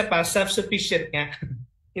 Ang isa pa, self-sufficient nga.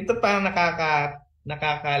 Ito pa ang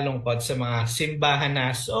nakakalungkot sa mga simbahan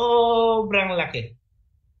na sobrang laki.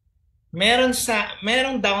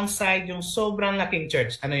 Merong downside yung sobrang laking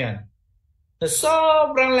church. Ano yan? Sa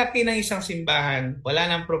sobrang laki ng isang simbahan, wala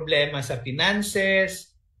nang problema sa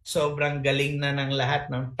finances, sobrang galing na ng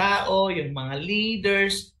lahat ng tao, yung mga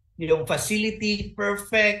leaders, yung facility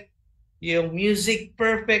perfect, yung music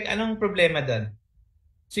perfect. Anong problema doon?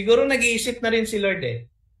 Siguro nag-iisip na rin si Lord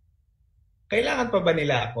kailangan pa ba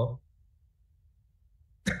nila ako?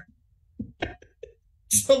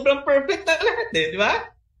 Sobrang perfect na lahat di ba?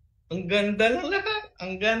 Ang ganda ng lahat.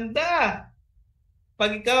 Ang ganda.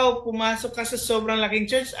 Pag ikaw pumasok ka sa sobrang laking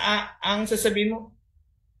church, ang sasabihin mo,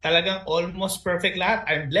 talagang almost perfect lahat.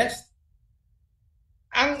 I'm blessed.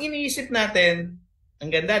 Ang iniisip natin, ang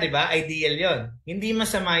ganda, di ba? Ideal yon. Hindi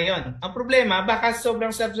masama yon. Ang problema, baka sobrang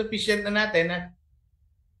self-sufficient na natin na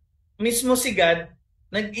mismo si God,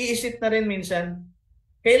 nag-iisip na rin minsan,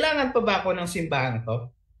 kailangan pa ba ako ng simbahan to?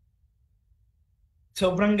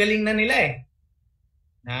 Sobrang galing na nila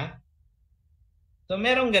So,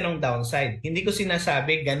 merong ganong downside. Hindi ko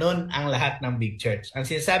sinasabi ganon ang lahat ng big church. Ang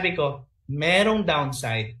sinasabi ko, merong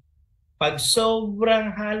downside pag sobrang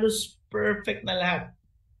halos perfect na lahat.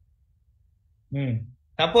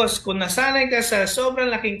 Tapos, kung nasanay ka sa sobrang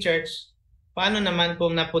laking church, paano naman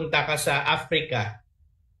kung napunta ka sa Africa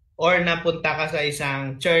or napunta ka sa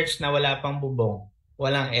isang church na wala pang bubong,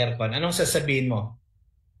 walang aircon? Anong sasabihin mo?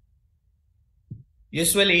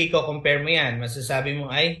 Usually, i-compare mo yan. Masasabi mo,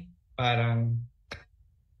 ay, parang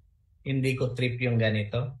hindi ko trip yung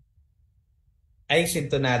ganito. Ay,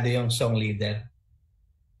 sintonado yung song leader.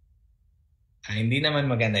 Hindi naman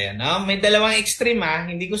maganda yan. May dalawang extreme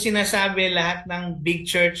Hindi ko sinasabi lahat ng big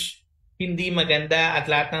church hindi maganda at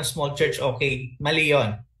lahat ng small church okay. Mali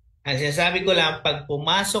yun. Ang sinasabi ko lang, pag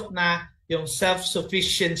pumasok na yung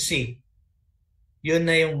self-sufficiency, yun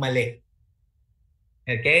na yung mali.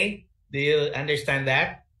 Okay? Do you understand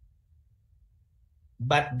that?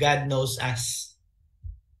 But God knows us.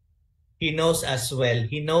 He knows us well.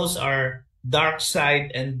 He knows our dark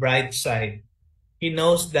side and bright side. He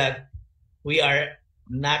knows that we are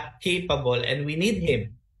not capable and we need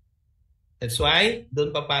Him. That's why,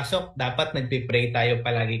 doon papasok, dapat nagpipray tayo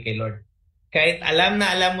palagi kay Lord. Kahit alam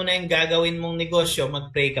mo na yung gagawin mong negosyo,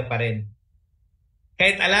 magpray ka pa rin.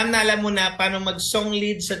 Kahit alam mo na paano mag-song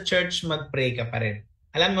lead sa church, magpray ka pa rin.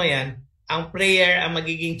 Alam mo yan, ang prayer ang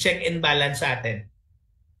magiging check and balance sa atin.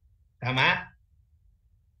 Tama?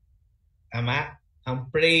 Tama? Ang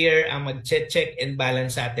prayer ang mag-check and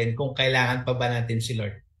balance sa atin kung kailangan pa ba natin si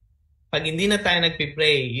Lord. Pag hindi na tayo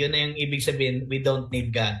nagpipray, yun na yung ibig sabihin, we don't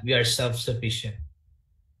need God. We are self-sufficient.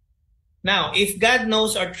 Now, if God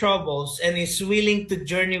knows our troubles and is willing to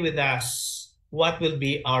journey with us, what will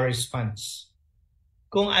be our response?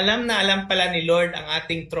 Kung alam na alam pala ni Lord ang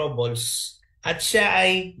ating troubles at siya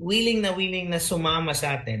ay willing na sumama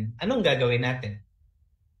sa atin, anong gagawin natin?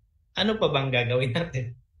 Ano pa bang gagawin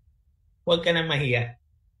natin? Huwag ka na mahiya.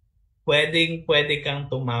 Pwede kang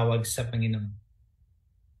tumawag sa Panginoon.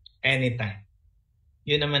 Anytime.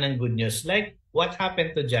 Yun naman ang good news. Like what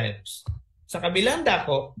happened to Jairus. Sa kabilang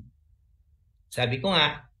dako, sabi ko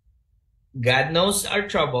nga, God knows our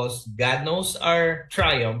troubles, God knows our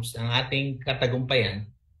triumphs, ang ating katagumpayan.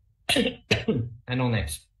 Anong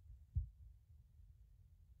next?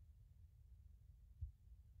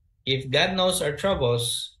 If God knows our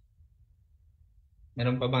troubles,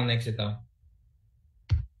 meron pa bang next ito?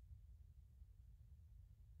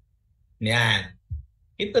 Yan.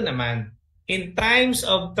 Ito naman, in times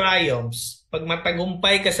of triumphs, pag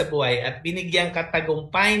matagumpay ka sa buhay at binigyan ka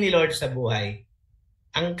tagumpay ni Lord sa buhay,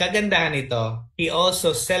 ang kagandahan nito, He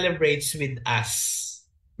also celebrates with us.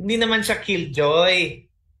 Hindi naman siya killjoy.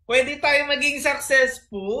 Pwede tayo maging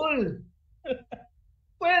successful.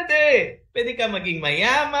 Pwede. Pwede ka maging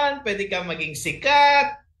mayaman, pwede ka maging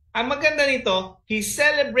sikat. Ang maganda nito, He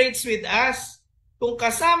celebrates with us. Kung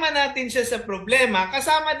kasama natin siya sa problema,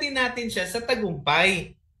 kasama din natin siya sa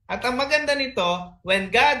tagumpay. At ang maganda nito,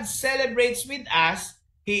 when God celebrates with us,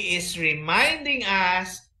 He is reminding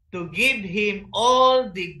us to give Him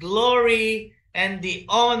all the glory and the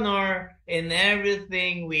honor in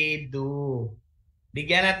everything we do.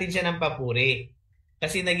 Bigyan natin siya ng papuri.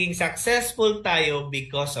 Kasi naging successful tayo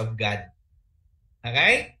because of God.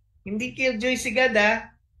 Okay? Hindi killjoy si God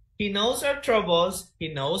He knows our troubles.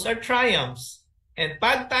 He knows our triumphs. And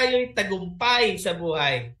pag tayo'y tagumpay sa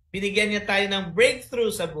buhay, binigyan niya tayo ng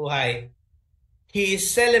breakthrough sa buhay, He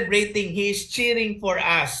is celebrating, He is cheering for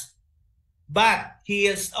us. But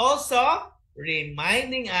He is also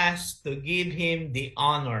reminding us to give Him the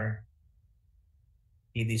honor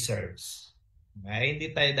He deserves. Okay?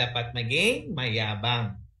 Hindi tayo dapat maging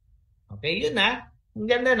mayabang. Okay, yun na. Ang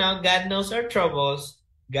ganda, no? God knows our troubles.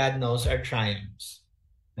 God knows our triumphs.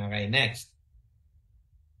 Okay, next.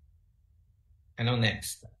 Anong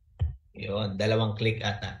next? Yun, dalawang click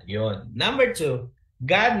ata. Yun. Number 2,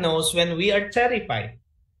 God knows when we are terrified.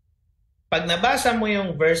 Pag nabasa mo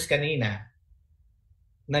yung verse kanina,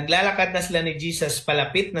 naglalakad na sila ni Jesus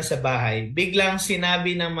palapit na sa bahay, biglang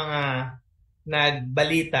sinabi ng mga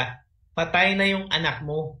nagbalita, patay na yung anak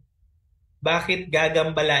mo. Bakit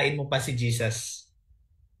gagambalain mo pa si Jesus?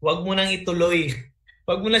 Huwag mo nang ituloy.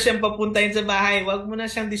 Huwag mo na siyang papuntahin sa bahay. Huwag mo na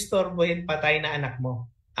siyang disturbohin, patay na anak mo.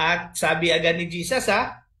 At sabi agad ni Jesus,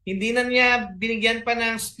 hindi na niya binigyan pa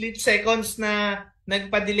ng split seconds na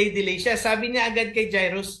nagpa-delay siya. Sabi niya agad kay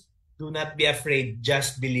Jairus, do not be afraid,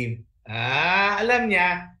 just believe. Alam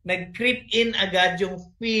niya, nag-creep in agad yung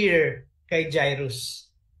fear kay Jairus.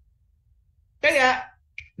 Kaya,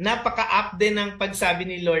 napaka-up din ng pagsabi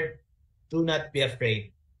ni Lord, do not be afraid.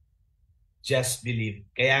 Just believe.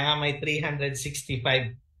 Kaya nga may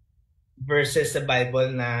 365 verses sa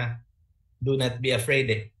Bible na do not be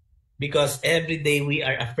afraid Because every day we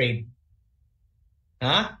are afraid.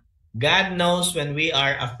 God knows when we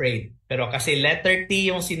are afraid. Pero kasi letter T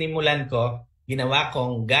yung sinimulan ko, ginawa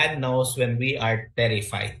kong God knows when we are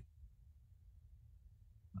terrified.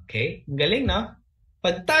 Okay? Ang galing, no?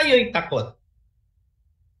 Pag tayo'y takot,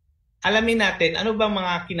 alamin natin, ano bang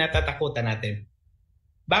mga kinatatakutan natin?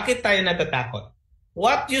 Bakit tayo natatakot?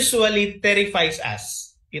 What usually terrifies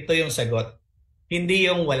us? Ito yung sagot. Hindi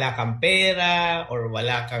yung wala kang pera or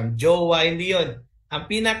wala kang jowa, hindi yun. Ang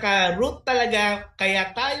pinaka-root talaga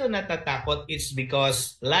kaya tayo natatakot is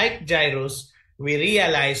because like Jairus, we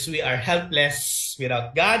realize we are helpless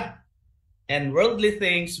without God and worldly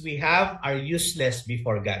things we have are useless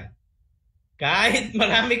before God. Kahit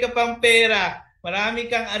marami ka pang pera, marami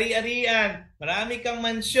kang ari-arian, marami kang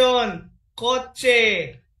mansyon,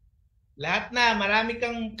 kotse, lahat na, marami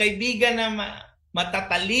kang kaibigan na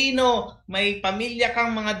matatalino, may pamilya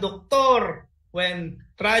kang mga doktor. When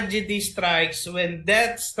tragedy strikes, when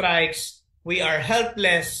death strikes, we are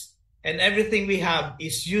helpless and everything we have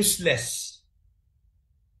is useless.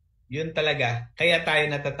 Yun talaga, kaya tayo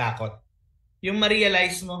natatakot. Yung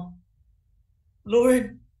ma-realize mo,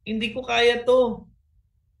 Lord, hindi ko kaya to.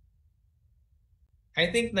 I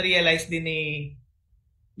think na-realize din ni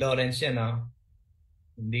Lawrence yan, no?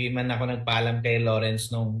 Hindi man ako nagpaalam kay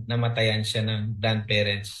Lawrence nung namatayan siya ng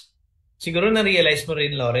grandparents. Siguro na-realize mo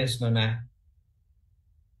rin, Lawrence, no, na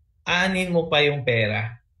anin mo pa yung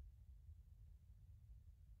pera.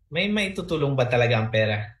 May maitutulong ba talaga ang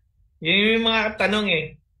pera? Yun yung mga tanong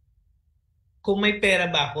Kung may pera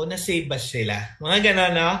ba ako, na-save ba sila? Mga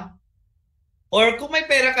gano'n, no? Or kung may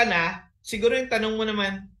pera ka na, siguro yung tanong mo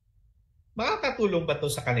naman, makakatulong ba to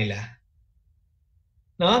sa kanila?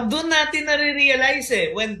 No? Doon natin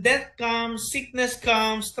nare-realize when death comes, sickness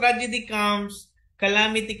comes, tragedy comes,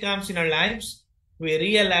 calamity comes in our lives, we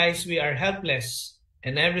realize we are helpless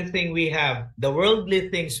and everything we have, the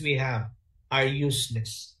worldly things we have, are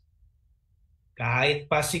useless. Kahit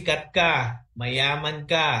pasikat ka, mayaman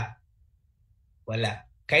ka, wala.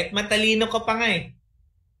 Kahit matalino ka pa nga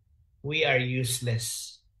we are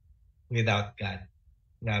useless without God.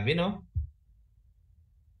 Grabe, no?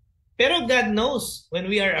 Pero God knows when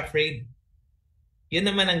we are afraid. Yun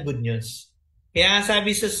naman ang good news. Kaya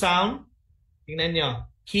sabi sa Psalm, tingnan nyo,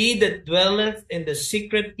 He that dwelleth in the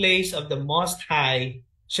secret place of the Most High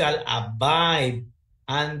shall abide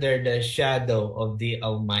under the shadow of the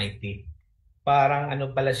Almighty. Parang ano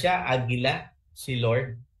pala siya, agila, si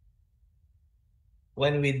Lord.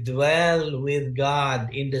 When we dwell with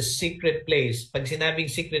God in the secret place, pag sinabing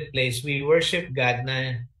secret place, we worship God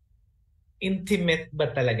na intimate ba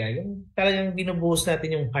talaga? Yung talagang binubuhos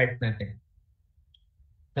natin yung heart natin.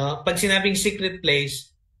 No? Pag sinabing secret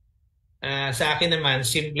place, sa akin naman,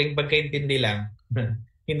 simpleng pagkaintindi lang,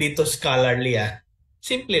 hindi to scholarly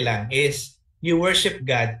simple lang, is you worship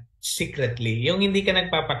God secretly. Yung hindi ka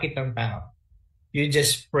nagpapakitang tao. You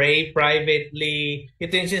just pray privately.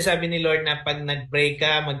 Ito yung sinasabi ni Lord na pag nag-pray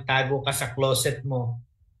ka, magtago ka sa closet mo.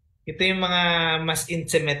 Ito yung mga mas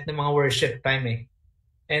intimate na mga worship time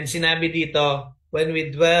And sinabi dito, when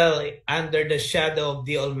we dwell under the shadow of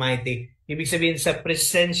the Almighty, ibig sabihin sa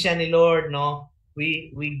presensya ni Lord, no?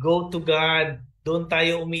 We go to God, doon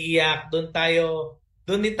tayo umiiyak, doon tayo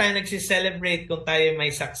Doon din tayo nagsiselebrate kung tayo may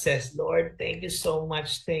success. Lord, thank you so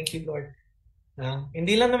much. Thank you, Lord.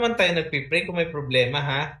 Hindi lang naman tayo nagpipray kung may problema,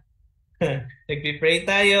 ha? Nagpipray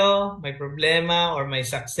tayo, may problema or may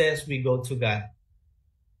success, we go to God.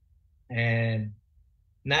 And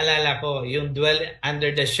naalala ko, yung dwell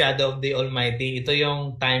under the shadow of the Almighty, ito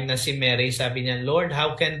yung time na si Mary, sabi niya, Lord,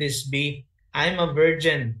 how can this be? I'm a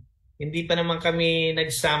virgin. Hindi pa naman kami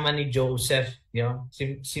nagsama ni Joseph.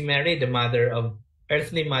 Si Mary, the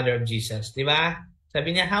earthly mother of Jesus. Di ba?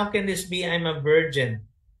 Sabi niya, how can this be? I'm a virgin.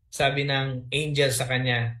 Sabi ng angel sa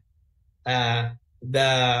kanya,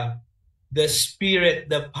 the Spirit,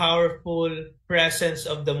 the powerful presence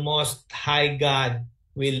of the Most High God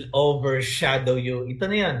will overshadow you. Ito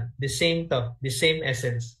na yun. The same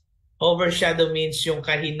essence. Overshadow means yung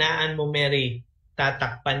kahinaan mo, Mary,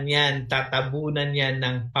 tatakpan yan, tatabunan yan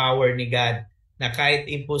ng power ni God. Na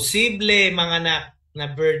kahit imposible, mga anak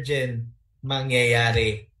na virgin,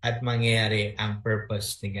 mangyayari at mangyayari ang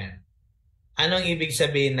purpose ni God. Anong ibig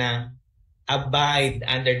sabihin ng abide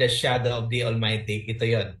under the shadow of the Almighty? Ito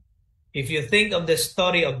yon. If you think of the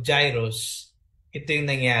story of Jairus, ito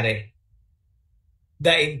yung nangyari.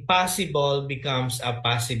 The impossible becomes a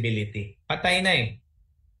possibility. Patay na eh.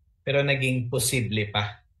 Pero naging posible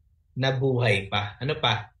pa. Nabuhay pa. Ano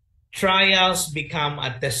pa? Trials become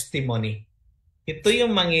a testimony. Ito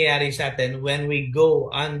yung mangyayari sa atin when we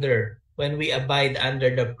abide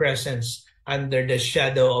under the presence, under the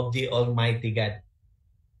shadow of the Almighty God.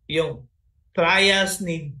 Yung trials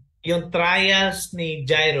ni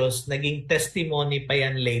Jairus, naging testimony pa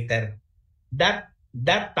yan later.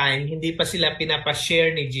 That time, hindi pa sila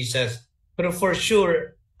pinapashare ni Jesus. Pero for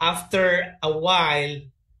sure, after a while,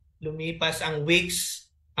 lumipas ang weeks,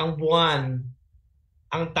 ang buwan,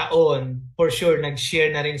 ang taon, for sure, nag-share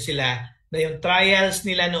na rin sila na yung trials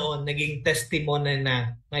nila noon, naging testimony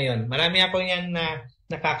na ngayon. Marami ako yan na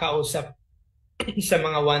nakakausap sa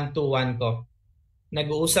mga one-to-one ko.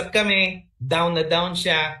 Nag-uusap kami, down na down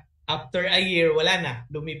siya. After a year, wala na,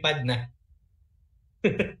 lumipad na.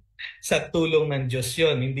 Sa tulong ng Diyos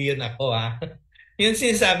yun, hindi yun ako ha. Yun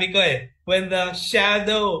sinasabi ko eh. When the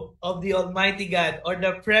shadow of the Almighty God or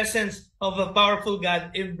the presence of a powerful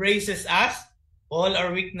God embraces us, all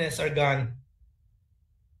our weakness are gone.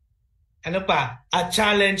 Ano pa? A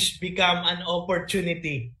challenge become an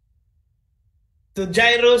opportunity. To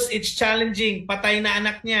Jairus, it's challenging. Patay na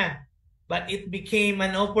anak niya. But it became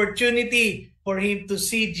an opportunity for him to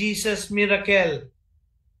see Jesus' miracle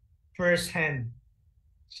firsthand.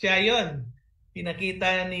 Siya yon.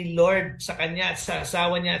 Pinakita ni Lord sa kanya at sa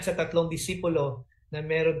asawa niya at sa 3 disipulo na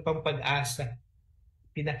meron pang pag-asa.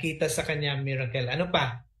 Pinakita sa kanya ang miracle. Ano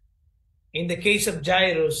pa? In the case of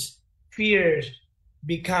Jairus, fear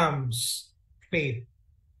becomes faith,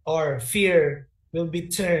 or fear will be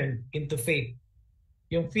turned into faith.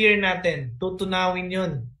 Yung fear natin, tutunawin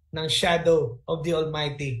yun ng shadow of the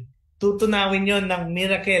Almighty. Tutunawin yun ng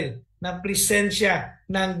miracle, ng presensya,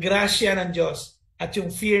 ng grasya ng Diyos. At yung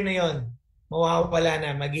fear na yon, mawawala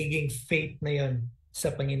na, magiging faith na yon sa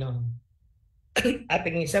Panginoon. At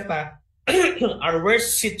ang isa pa, our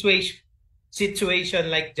worst situation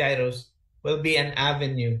like Jairus will be an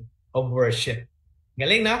avenue of worship.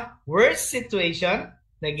 Galing na? Worst situation,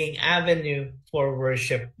 naging avenue for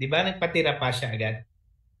worship. Di ba? Nagpatira pa siya agad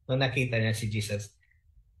nung nakita niya si Jesus.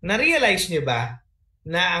 Na-realize niyo ba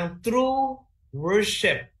na ang true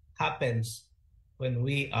worship happens when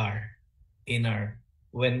we are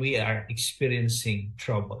experiencing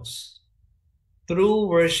troubles. True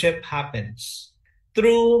worship happens.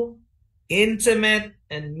 True, intimate,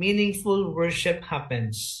 and meaningful worship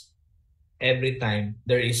happens every time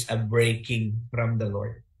there is a breaking from the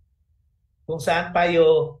Lord. Kung saan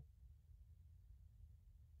tayo,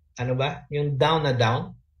 yung down na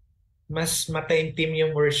down, mas mataimtim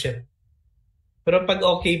yung worship. Pero pag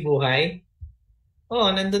okay buhay,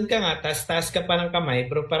 nandun ka nga, taas ka pa ng kamay,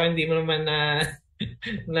 pero parang hindi mo naman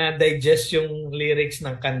na-digest yung lyrics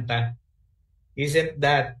ng kanta. Isn't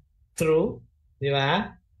that true? Di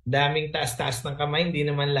ba? Daming taas-taas ng kamay, hindi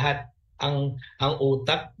naman lahat ang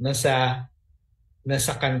utak nasa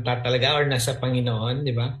kanta talaga or nasa Panginoon,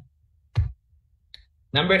 di ba?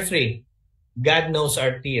 Number 3, God knows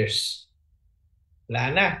our tears.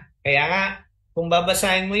 Wala na. Kaya nga, kung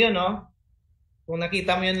babasahin mo yun, kung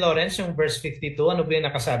nakita mo yun, Lawrence, yung verse 52, ano ba yung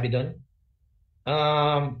nakasabi doon?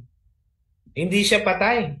 Hindi siya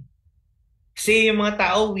patay. Kasi yung mga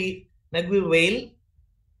tao, nagwi-wail,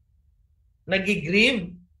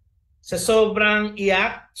 nagigrieve, sa sobrang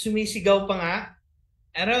iyak, sumisigaw pa nga.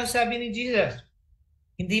 Pero sabi ni Jesus,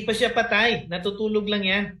 hindi pa siya patay, natutulog lang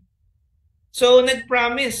yan. So,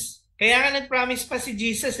 nag-promise. Kaya nga nag-promise pa si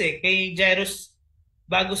Jesus kay Jairus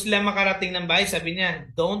bago sila makarating ng bahay, sabi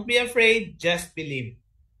niya, don't be afraid, just believe.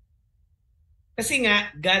 Kasi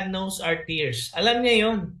nga, God knows our tears. Alam niya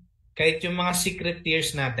yon. Kahit yung mga secret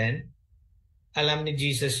tears natin, alam ni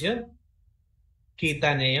Jesus yun.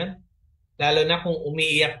 Kita niya yun. Lalo na kung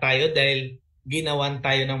umiiyak tayo dahil ginawan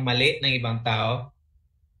tayo ng mali ng ibang tao.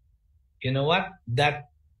 You know what?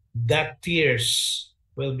 That tears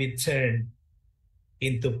will be turned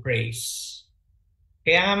into praise.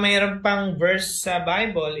 Kaya nga mayroon pang verse sa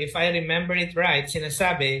Bible, if I remember it right,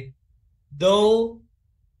 sinasabi, though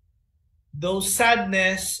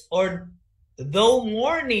sadness or though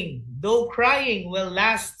mourning, though crying will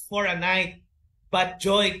last for a night, but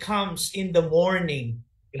joy comes in the morning.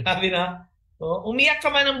 Grabe na. So, umiyak ka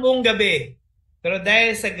man ng buong gabi, pero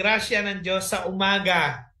dahil sa grasya ng Diyos sa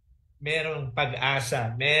umaga, merong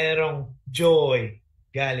pag-asa, merong joy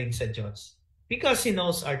galing sa Diyos. Because He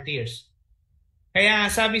knows our tears.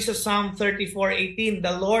 Kaya sabi sa Psalm 34:18,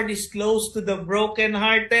 the Lord is close to the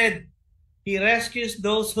brokenhearted. He rescues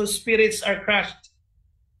those whose spirits are crushed.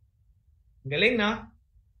 Galing, no?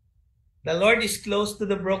 The Lord is close to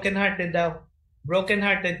the brokenhearted daw.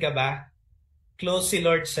 Brokenhearted ka ba? Close si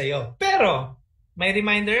Lord sa'yo. Pero, may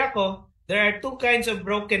reminder ako, there are two kinds of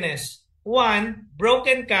brokenness. One,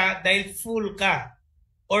 broken ka dahil fool ka.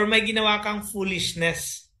 Or may ginawa kang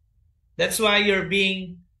foolishness. That's why you're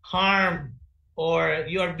being harmed. Or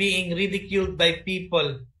you are being ridiculed by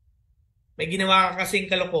people. May ginawa ka kasing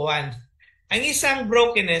kalokohan. Ang isang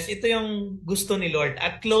brokenness, ito yung gusto ni Lord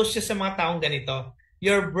at close siya sa mga taong ganito.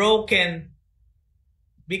 You're broken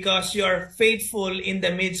because you're faithful in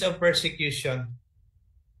the midst of persecution.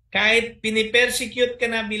 Kahit pinipersecute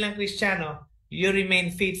ka na bilang Kristiyano, you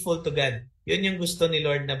remain faithful to God. Yun yung gusto ni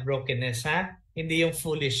Lord na brokenness, ha? Hindi yung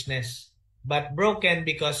foolishness. But broken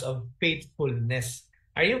because of faithfulness.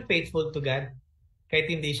 Are you faithful to God?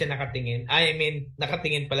 Kahit hindi siya nakatingin.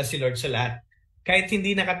 Nakatingin pala si Lord sa lahat. Kahit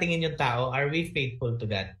hindi nakatingin yung tao, are we faithful to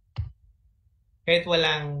God? Kahit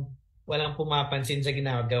walang pumapansin sa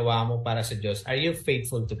ginagawa mo para sa Diyos, are you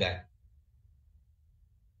faithful to God?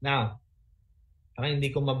 Now, hindi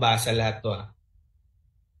ko mabasa lahat to.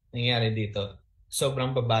 Nangyari dito.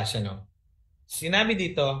 Sobrang babasa, no? Sinabi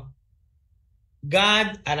dito,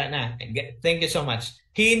 God, thank you so much.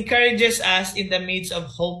 He encourages us in the midst of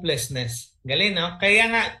hopelessness. Galing, no? Kaya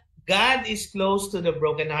nga, God is close to the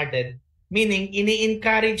brokenhearted. Meaning,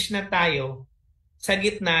 ini-encourage na tayo sa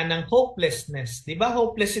gitna ng hopelessness. Di ba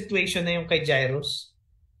hopeless situation na yung kay Jairus?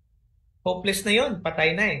 Hopeless na yon,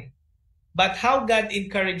 patay na eh. But how God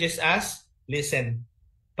encourages us? Listen,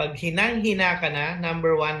 pag hinang-hina ka na,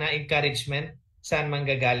 number one na encouragement, saan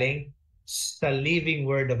manggagaling? Sa living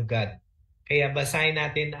word of God. Kaya basahin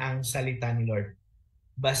natin ang salita ni Lord.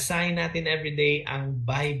 Basahin natin everyday ang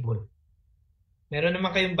Bible. Meron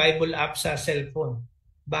naman kayong Bible app sa cellphone.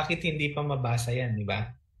 Bakit hindi pa mabasa yan, di ba?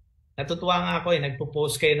 Natutuwa nga ako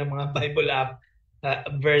nagpo-post kayo ng mga Bible app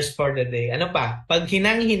verse for the day. Ano pa? Pag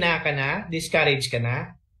hinang-hina ka na, discourage ka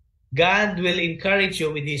na, God will encourage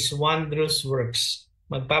you with His wondrous works.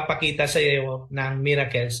 Magpapakita sa iyo ng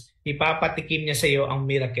miracles. Ipapatikim niya sa iyo ang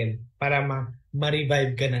miracle para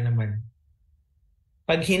ma-revive ka na naman.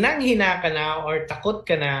 Pag hinang-hina ka na or takot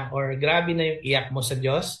ka na or grabe na yung iyak mo sa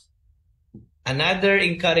Diyos, another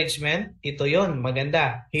encouragement, ito yon,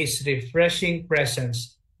 maganda, His refreshing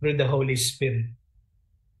presence through the Holy Spirit.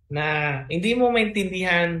 Na hindi mo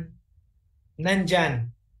maintindihan,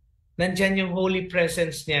 nandyan yung Holy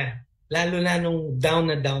Presence niya, lalo na nung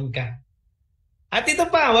down na down ka. At ito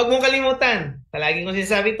pa, huwag mong kalimutan, palagi kong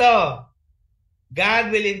sinasabi to,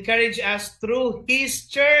 God will encourage us through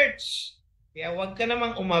His church. Kaya huwag ka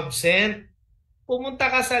namang umabsent.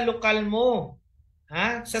 Pumunta ka sa lokal mo.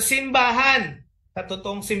 Sa simbahan. Sa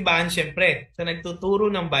totoong simbahan, syempre. Sa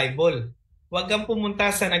nagtuturo ng Bible. Huwag kang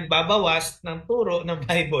pumunta sa nagbabawas ng turo ng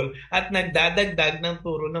Bible at nagdadagdag ng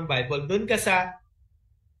turo ng Bible. Doon ka sa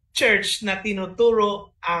church na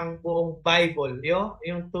tinuturo ang buong Bible.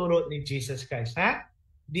 Yung turo ni Jesus Christ.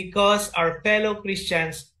 Because our fellow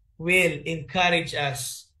Christians will encourage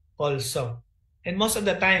us also. And most of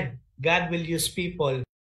the time, God will use people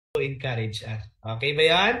to encourage us. Okay ba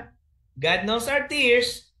yan? God knows our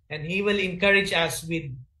tears and He will encourage us with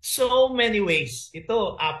so many ways.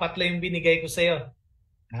 Ito, 4 lang yung binigay ko sa iyo.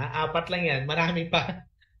 4 lang yan. Marami pa.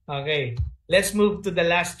 Okay. Let's move to the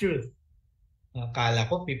last truth. Akala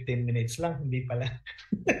ko 15 minutes lang. Hindi pala.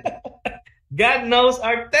 God knows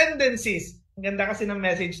our tendencies. Ang ganda kasi ng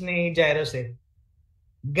message ni Jairus eh.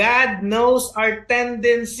 God knows our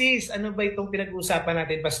tendencies. Ano ba itong pinag-uusapan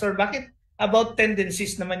natin, Pastor? Bakit about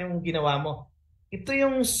tendencies naman yung ginawa mo? Ito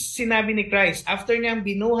yung sinabi ni Christ. After niyang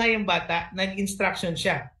binuhay yung bata, nag-instruction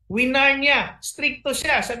siya. Winar niya. Stricto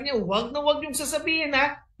siya. Sabi niya, wag na wag yung sasabihin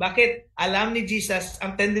ha. Bakit? Alam ni Jesus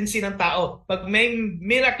ang tendency ng tao. Pag may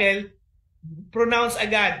miracle, pronounce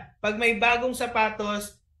agad. Pag may bagong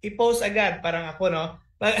sapatos, i-post agad. Parang ako, no?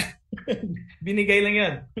 Binigay lang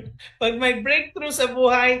yun. Pag may breakthrough sa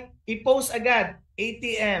buhay, i-post agad.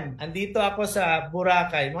 ATM, andito ako sa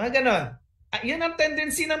Boracay. Mga ganon. Yun ang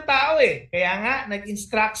tendency ng tao eh. Kaya nga,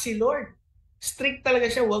 nag-instruct si Lord. Strict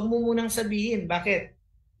talaga siya. Huwag mo munang sabihin. Bakit?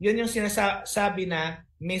 Yun yung sinasabi na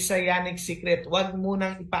messianic secret. Huwag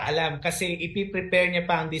munang ipaalam kasi ipiprepare niya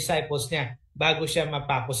pa ang disciples niya bago siya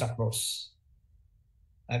mapako sa cross.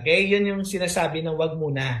 Okay? Yun yung sinasabi na huwag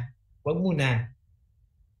muna. Huwag muna.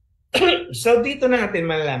 So dito na natin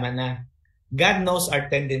malalaman na God knows our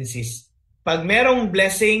tendencies. Pag merong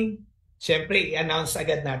blessing, syempre i-announce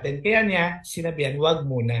agad natin. Kaya niya sinabihan, huwag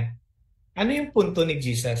muna. Ano yung punto ni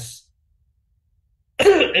Jesus?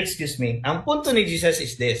 Excuse me. Ang punto ni Jesus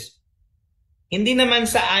is this. Hindi naman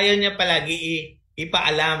sa ayaw niya palagi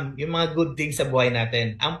ipaalam yung mga good things sa buhay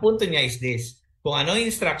natin. Ang punto niya is this. Kung anong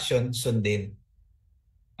instruction, sundin.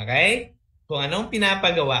 Okay? Kung anong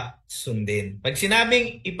pinapagawa, sundin. Pag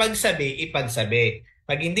sinabing ipagsabi, ipagsabi.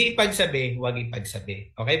 Pag hindi ipagsabi, huwag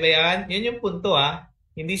ipagsabi. Okay ba yan? Yun yung punto ha.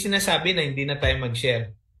 Hindi sinasabi na hindi na tayo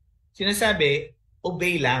mag-share. Sinasabi,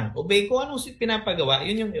 obey lang. Obey kung anong pinapagawa,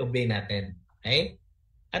 yun yung i-obey natin. Okay?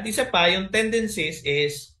 At isa pa, yung tendencies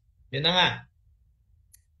is, yun na nga.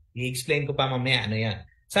 I-explain ko pa mamaya ano yan.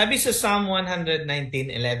 Sabi sa Psalm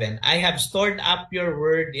 119:11, I have stored up your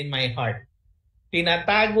word in my heart.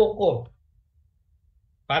 Tinatago ko,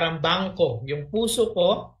 parang bangko, yung puso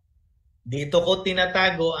ko, dito ko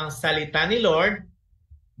tinatago ang salita ni Lord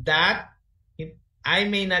that I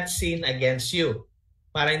may not sin against you.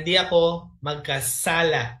 Para hindi ako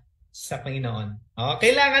magkasala sa Panginoon.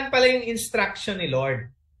 Kailangan pala yung instruction ni Lord.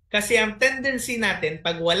 Kasi ang tendency natin,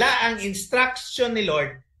 pag wala ang instruction ni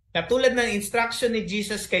Lord, katulad ng instruction ni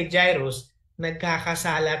Jesus kay Jairus,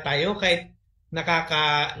 nagkakasala tayo kahit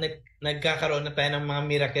nagkakaroon na tayo ng mga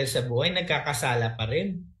miracle sa buhay, nagkakasala pa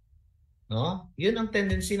rin. No? Yun ang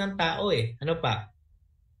tendency ng tao eh. Ano pa?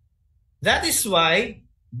 That is why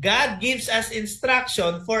God gives us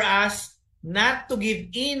instruction for us not to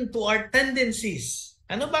give in to our tendencies.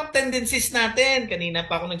 Ano bang tendencies natin? Kanina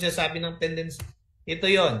pa ako nagsasabi ng tendency. Ito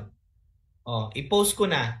yon. I-post ko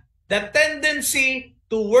na. The tendency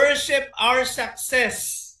to worship our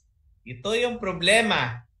success. Ito yung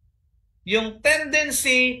problema. Yung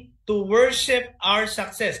tendency to worship our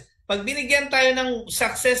success. Pag binigyan tayo ng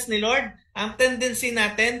success ni Lord, ang tendency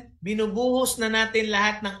natin, binubuhos na natin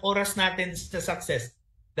lahat ng oras natin sa success.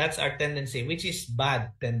 That's our tendency, which is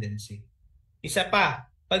bad tendency. Isa pa,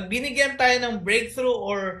 pag binigyan tayo ng breakthrough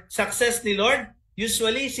or success ni Lord,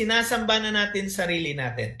 usually sinasamba na natin sarili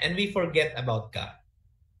natin and we forget about God.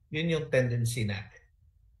 Yun yung tendency natin.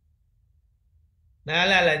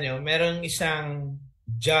 Naalala nyo, merong isang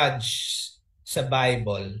judge sa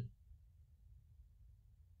Bible.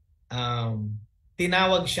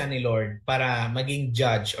 Tinawag siya ni Lord para maging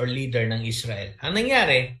judge or leader ng Israel. Ang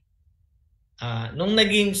nangyari, nung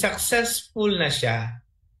naging successful na siya,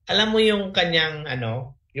 alam mo yung kanyang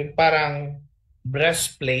yung parang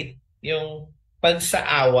breastplate, yung pag sa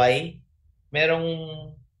away, merong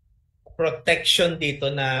protection dito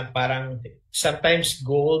na parang sometimes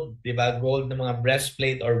gold, di ba? Gold na mga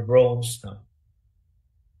breastplate or bronze, no?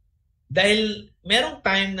 Dahil merong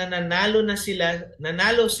time na nanalo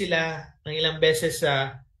sila ng ilang beses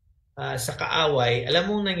sa kaaway, alam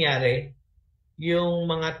mong nangyari, yung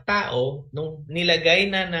mga tao, nung nilagay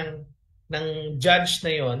na ng judge na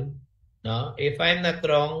yon, no? If I'm not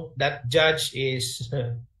wrong, that judge is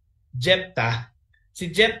Jephthah. Si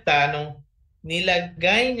Jephthah, nung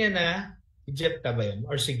nilagay niya na, si Jephthah ba yun?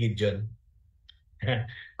 Or si Gideon?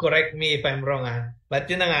 Correct me if I'm wrong ha. But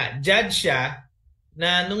yun na nga, judge siya,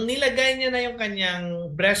 na nung nilagay niya na yung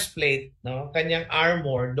kanyang breastplate, no, kanyang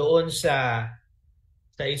armor doon sa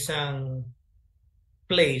isang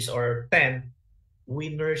place or tent,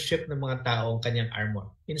 winnership ng mga tao ang kanyang armor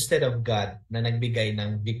instead of God na nagbigay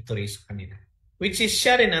ng victory sa kanila. Which is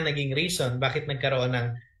siya rin ang naging reason bakit nagkaroon ng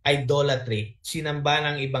idolatry, sinamba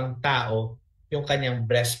ng ibang tao yung kanyang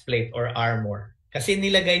breastplate or armor. Kasi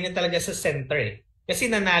nilagay niya talaga sa center eh. Kasi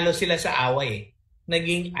nanalo sila sa away eh.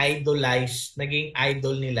 Naging idolized, naging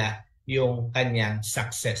idol nila yung kanyang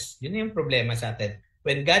success. Yun yung problema sa atin.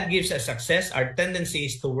 When God gives us success, our tendency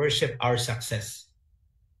is to worship our success.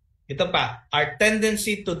 Ito pa, our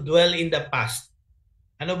tendency to dwell in the past.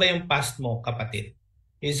 Ano ba yung past mo, kapatid?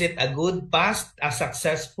 Is it a good past, a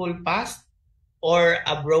successful past, or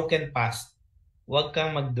a broken past? Huwag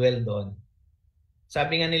kang mag-dwell doon.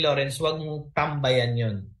 Sabi nga ni Lawrence, huwag mong tambayan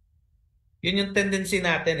yun. Yun yung tendency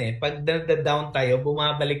natin eh. Pag down tayo,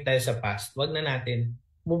 bumabalik tayo sa past. Wag na natin,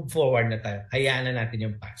 move forward na tayo. Hayaan na natin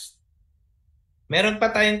yung past. Meron pa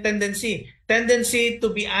tayong tendency. Tendency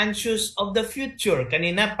to be anxious of the future.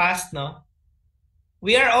 Kanina, past, no?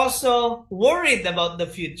 We are also worried about the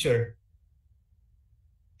future.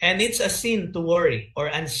 And it's a sin to worry or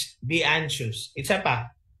be anxious. Isa pa.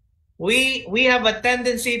 We have a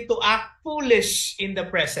tendency to act foolish in the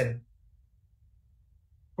present.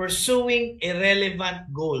 Pursuing irrelevant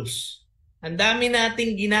goals. Ang dami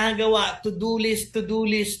nating ginagawa, to-do list,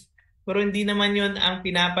 pero hindi naman yon ang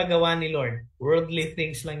pinapagawa ni Lord. Worldly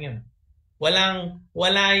things lang yun.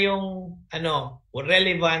 Wala yung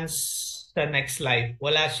relevance sa next life.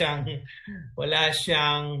 Wala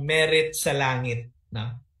siyang merit sa langit.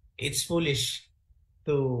 No? It's foolish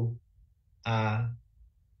to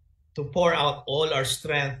pour out all our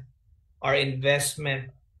strength, our investment,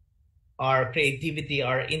 our creativity,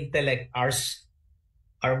 our intellect,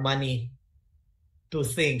 our money to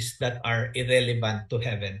things that are irrelevant to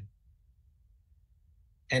heaven.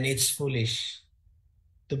 And it's foolish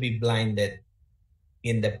to be blinded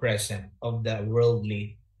in the present of the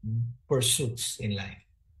worldly pursuits in life.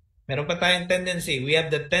 Meron pa tayong tendency. We have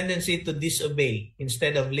the tendency to disobey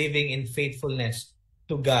instead of living in faithfulness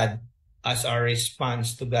to God as our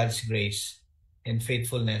response to God's grace and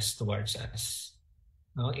faithfulness towards us.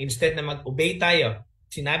 No? Instead na mag-obey tayo,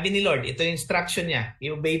 sinabi ni Lord, ito yung instruction niya,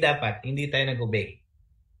 i-obey dapat, hindi tayo nag-obey.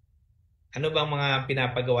 Ano bang mga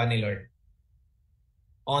pinapagawa ni Lord?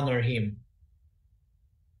 Honor Him.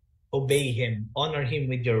 Obey Him. Honor Him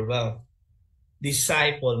with your wealth.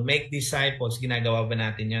 Disciple, make disciples. Ginagawa ba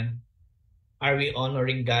natin yan? Are we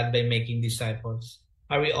honoring God by making disciples?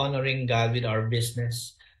 Are we honoring God with our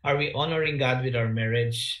business? Are we honoring God with our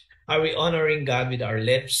marriage? Are we honoring God with our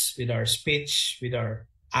lips, with our speech, with our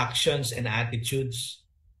actions and attitudes?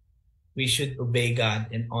 We should obey God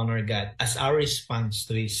and honor God as our response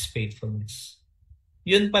to His faithfulness.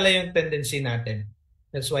 Yun pala yung tendency natin.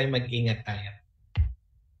 That's why mag-ingat tayo.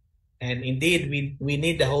 And indeed, we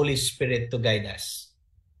need the Holy Spirit to guide us.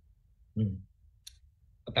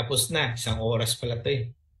 Tapos na, 1 oras pala to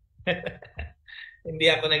eh. Hindi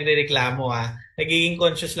ako nagrereklamo ha. Nagiging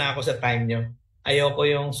conscious lang ako sa time nyo. Ayoko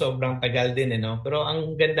yung sobrang tagal din no? Pero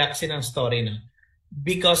ang ganda kasi ng story no.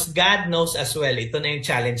 Because God knows as well. Ito na yung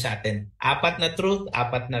challenge sa atin. 4 na truth,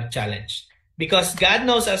 4 na challenge. Because God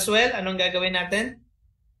knows as well, anong gagawin natin?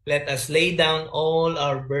 Let us lay down all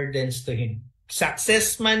our burdens to Him.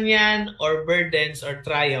 Success man yan or burdens or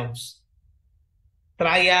triumphs.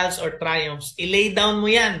 Trials or triumphs. I-lay down mo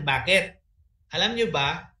yan. Bakit? Alam nyo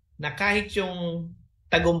ba na kahit yung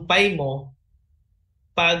tagumpay mo,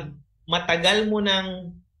 pag matagal mo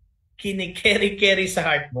nang kinikerry-carry sa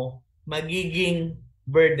heart mo, magiging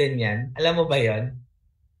burden yan. Alam mo ba yon?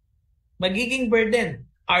 Magiging burden.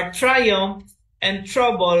 Our triumph and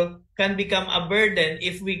trouble can become a burden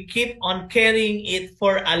if we keep on carrying it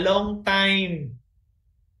for a long time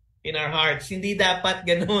in our hearts. Hindi dapat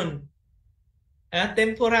ganun.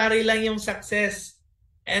 Temporary lang yung success.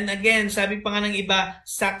 And again, sabi pa nga ng iba,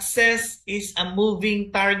 success is a moving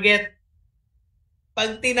target.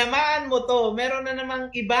 Pag tinamaan mo to, meron na namang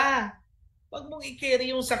iba. Huwag mong i-carry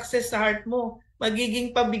yung success sa heart mo.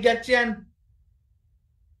 Magiging pabigat yan.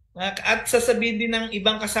 At sasabihin din ng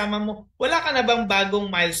ibang kasama mo, wala ka na bang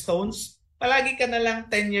bagong milestones? Palagi ka na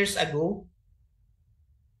lang 10 years ago.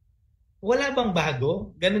 Wala bang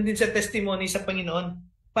bago? Ganon din sa testimony sa Panginoon.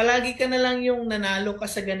 Palagi ka na lang yung nanalo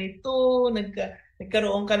ka sa ganito,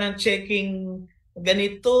 nagkaroon ka ng checking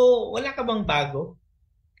ganito. Wala ka bang bago?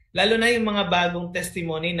 Lalo na yung mga bagong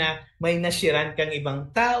testimony na may nasiran kang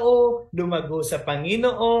ibang tao, lumago sa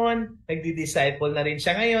Panginoon, nagdi-disciple na rin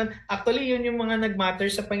siya ngayon. Actually, yun yung mga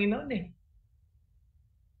nag-matter sa Panginoon eh.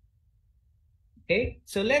 Okay?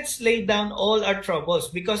 So let's lay down all our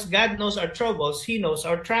troubles. Because God knows our troubles, He knows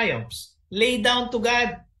our triumphs. Lay down to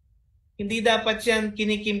God. Hindi dapat yan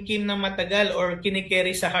kinikim-kim ng matagal or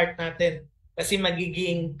kinikerry sa heart natin. Kasi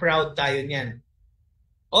magiging proud tayo niyan.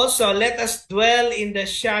 Also, let us dwell in the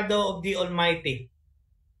shadow of the Almighty.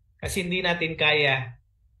 Kasi hindi natin kaya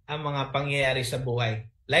ang mga pangyayari sa buhay.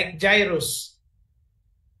 Like Jairus,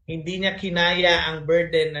 hindi niya kinaya ang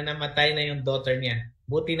burden na namatay na yung daughter niya.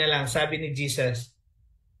 Buti na lang, sabi ni Jesus,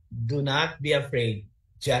 do not be afraid,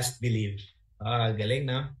 just believe. Galing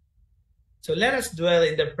na. So let us dwell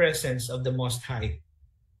in the presence of the Most High.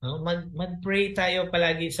 Mag-pray tayo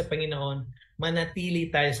palagi sa Panginoon. Manatili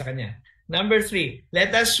tayo sa Kanya. Number 3,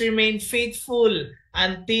 let us remain faithful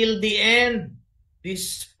until the end.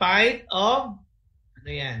 Despite of,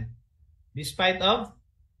 Despite of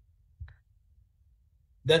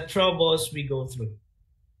the troubles we go through.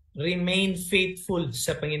 remain faithful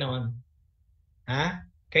sa Panginoon. Ha?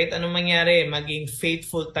 Kahit anong mangyari, maging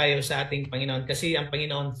faithful tayo sa ating Panginoon kasi ang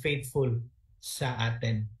Panginoon faithful sa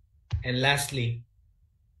atin. And lastly,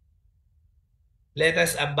 let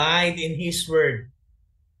us abide in His Word.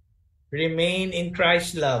 Remain in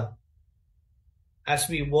Christ's love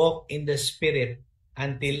as we walk in the Spirit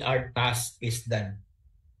until our task is done.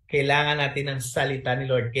 Kailangan natin ng salita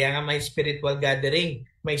ni Lord. Kaya nga may spiritual gathering.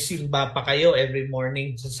 May simba pa kayo every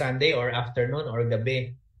morning sa Sunday or afternoon or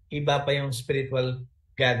gabi. Iba pa yung spiritual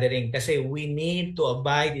gathering. Kasi we need to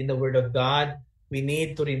abide in the Word of God. We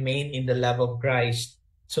need to remain in the love of Christ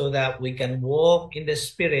so that we can walk in the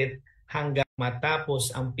Spirit hanggang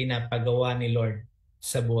matapos ang pinapagawa ni Lord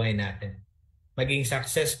sa buhay natin. Maging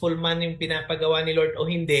successful man yung pinapagawa ni Lord o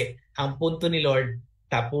hindi, ang punto ni Lord,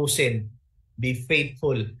 tapusin. Be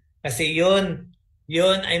faithful. Kasi yun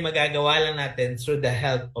ay magagawa lang natin through the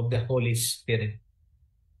help of the Holy Spirit.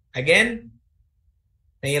 Again,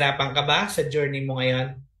 nahirapan ka ba sa journey mo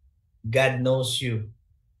ngayon? God knows you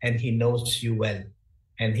and He knows you well.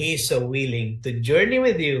 And He is so willing to journey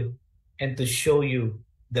with you and to show you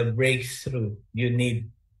the breakthrough you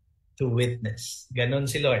need to witness. Ganon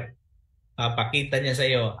si Lord. Papakita niya sa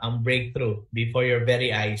iyo ang breakthrough before your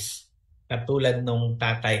very eyes. Katulad nung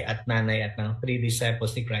tatay at nanay at ng 3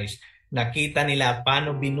 disciples ni Christ, nakita nila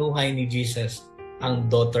paano binuhay ni Jesus ang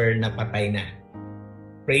daughter na patay na.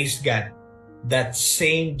 Praise God. That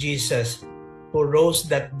same Jesus who rose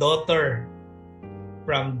that daughter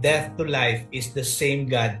from death to life is the same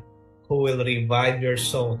God who will revive your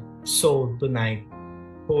soul tonight,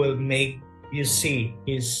 who will make you see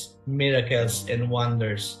His miracles and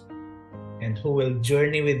wonders, and who will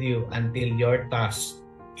journey with you until your task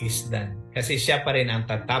is done. Kasi siya pa rin ang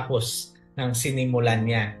tatapos ng sinimulan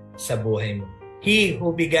niya sa buhay mo. He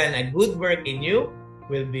who began a good work in you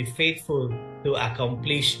will be faithful to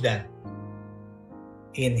accomplish that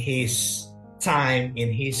in His time, in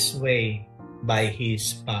His way, by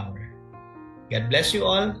His power. God bless you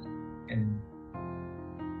all, and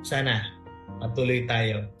sana patuloy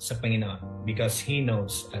tayo sa Panginoon because He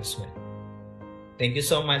knows us well. Thank you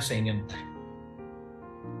so much sa inyong time.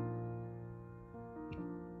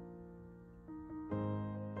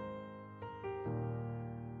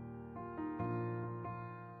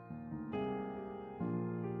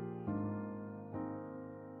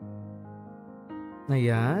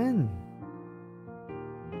 Ayan.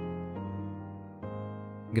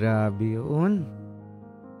 Grabe yun.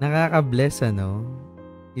 Nakaka-bless ano?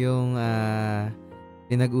 Yung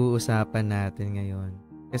pinag-uusapan natin ngayon.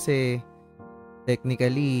 Kasi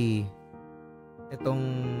technically itong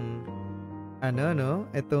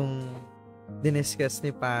itong diniscuss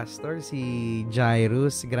ni Pastor si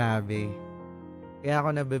Jairus, grabe. Kaya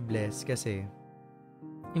ako nabe-bless kasi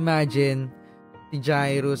imagine si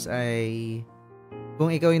Jairus ay kung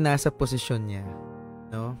ikaw yung nasa posisyon niya,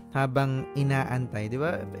 no? Habang inaantay, 'di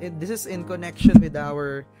ba? This is in connection with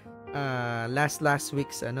our last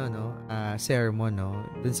week's sermon, no?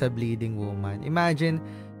 Dun sa bleeding woman. Imagine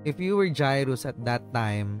if you were Jairus at that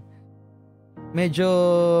time, medyo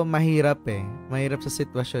mahirap sa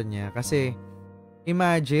sitwasyon niya kasi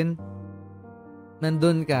imagine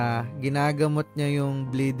nandun ka, ginagamot niya yung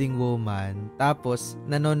bleeding woman, tapos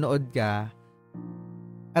nanonood ka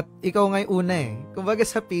at ikaw nga'y una kumbaga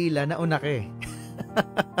sa pila nauna ka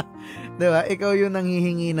diba? Ikaw yung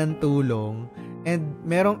nanghihingi ng tulong and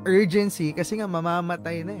merong urgency kasi nga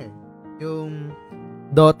mamamatay na yung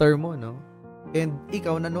daughter mo, no? And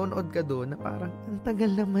ikaw nanonood ka doon na parang ang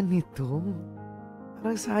tagal naman nito.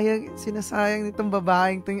 Parang sinasayang nitong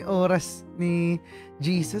babaeng to yung oras ni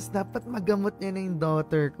Jesus. Dapat magamot niya na yung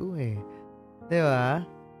daughter ko diba?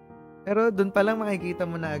 Pero doon pa lang makikita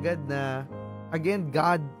mo na agad na again,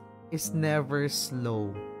 God is never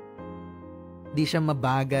slow. Hindi siya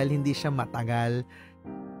mabagal, hindi siya matagal.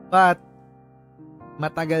 But,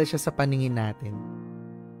 matagal siya sa paningin natin.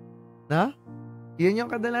 No? Yun yung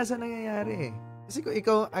kadalasan nangyayari Kasi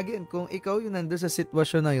kung ikaw yung nandun sa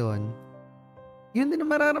sitwasyon na yun, yun din ang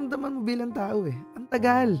mararamdaman mo bilang tao Ang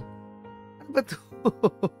tagal. Ano ba to?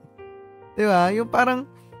 Diba? Yung parang,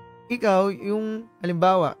 ikaw, yung,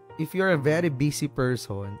 halimbawa, if you're a very busy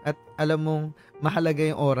person at alam mong mahalaga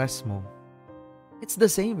yung oras mo, it's the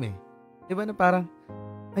same Diba na parang,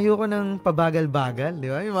 ayoko ng pabagal-bagal, di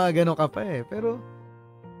ba? Yung mga gano'n ka pa Pero,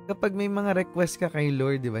 kapag may mga request ka kay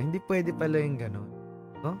Lord, di ba? Hindi pwede pala yung gano'n.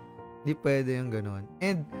 No? Hindi pwede yung gano'n.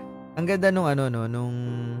 And, ang ganda nung nung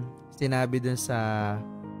sinabi dun sa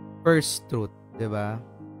first truth, di ba?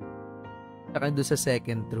 Saka dun sa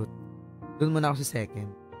second truth. Dun muna ako sa second.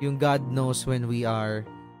 Yung God knows when we are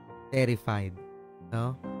terrified.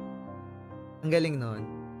 No? Ang galing nun.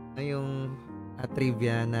 na yung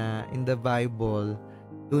trivia na in the Bible,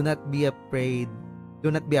 do not be afraid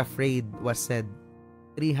was said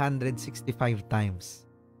 365 times.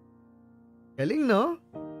 Galing, no?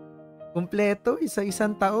 Kumpleto,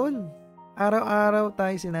 isang taon. Araw-araw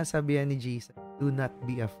tayo sinasabihan ni Jesus, do not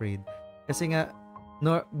be afraid. Kasi nga,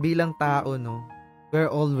 bilang tao, no, we're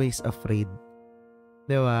always afraid.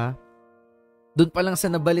 Di ba? Doon pa lang sa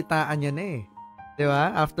nabalitaan niya na eh. Di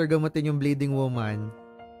ba? After gamutin yung bleeding woman,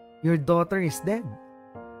 your daughter is dead.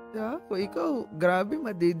 Di ba? Kung ikaw, grabe,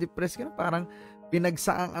 madidepress ka na. Parang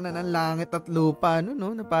pinagsaan ka na ng langit at lupa, no?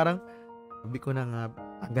 Na parang, sabi ko na nga,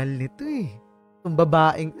 tagal nito eh. Itong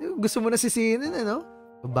babaeng, gusto mo na sisihin na, no?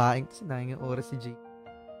 Babaeng, sinayang yung oras si Jay.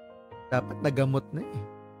 Dapat nagamot na eh.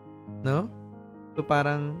 No? So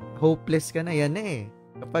parang hopeless ka na, yan na eh.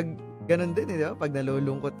 Kapag ganun din eh, di ba? Pag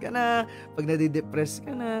nalulungkot ka na, pag nadidepress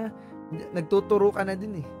ka na, nagtuturo ka na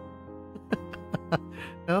din eh.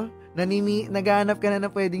 No? Naghahanap ka na na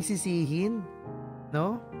pwedeng sisihin.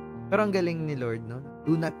 No? Pero ang galing ni Lord, no?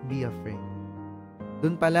 Do not be afraid.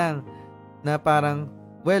 Doon pa lang, na parang,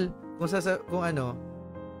 well, kung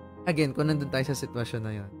nandun tayo sa sitwasyon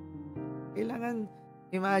na yun, kailangan,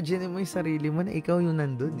 imagine mo yung sarili mo na ikaw yung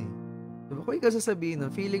nandun eh. Diba? Kung ikaw sasabihin nun,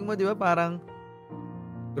 feeling mo, di ba, parang,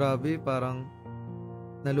 grabe, parang,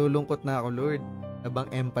 nalulungkot na ako, Lord. Nabang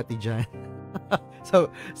empathy dyan. So,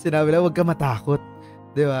 sinabi lang, huwag ka matakot.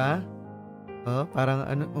 Di ba? Oh, parang,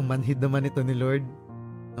 umanhid naman ito ni Lord.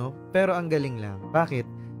 No? Pero ang galing lang. Bakit?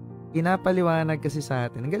 Pinapaliwanag kasi sa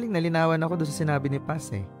atin. Ang galing, nalinawan ako doon sa sinabi ni Paz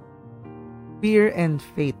eh. Fear and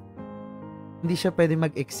faith. Hindi siya pwede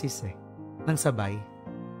mag-exist eh. Nang sabay.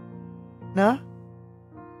 Na?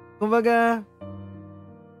 Kumbaga,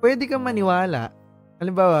 pwede kang maniwala.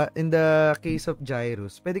 Halimbawa, in the case of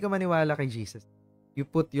Jairus, pwede kang maniwala kay Jesus. You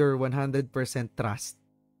put your 100% trust.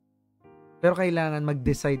 Pero kailangan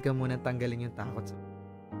mag-decide ka muna tanggalin yung takot.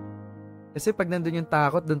 Kasi pag nandun yung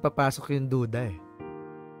takot, dun papasok yung duda eh.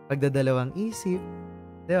 Pagdadalawang isip.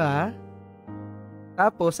 Di ba?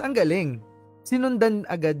 Tapos, ang galing. Sinundan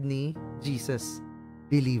agad ni Jesus.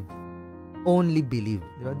 Believe. Only believe.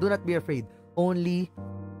 Di ba? Do not be afraid. Only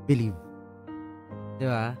believe. Di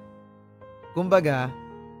ba? Kumbaga,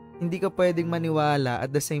 hindi ka pwedeng maniwala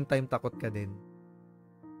at the same time takot ka din.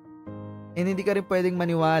 And hindi ka rin pwedeng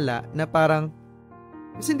maniwala na parang,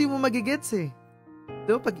 kasi hindi mo magigets eh.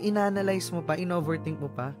 Diba, pag in-analyze mo pa, in-overthink mo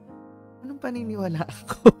pa, anong paniniwala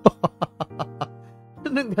ako?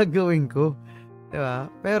 Anong gagawin ko? Diba?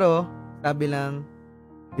 Pero, sabi lang,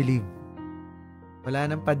 believe. Wala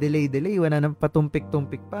nang pa-delay-delay, wala nang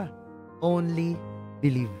patumpik-tumpik pa. Only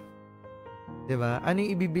believe. Diba? Ano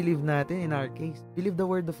yung i-believe natin in our case? Believe the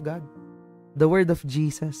word of God. The word of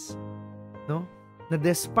Jesus. No? Na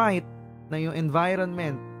despite na yung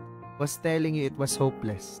environment was telling you it was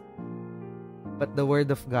hopeless, but the word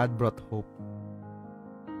of God brought hope.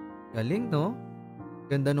 Galing, no?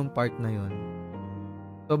 Ganda nung part na yun.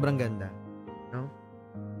 Sobrang ganda. No?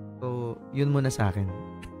 So, yun muna sa akin.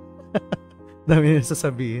 Dami na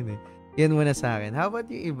sasabihin eh. Yan muna sa akin. How about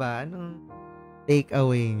yung iba? Anong take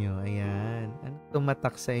away nyo? Ayan. Ano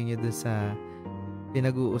tumatak sa inyo dun sa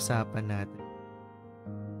pinag-uusapan natin?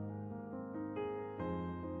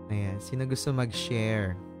 Ayan. Sino gusto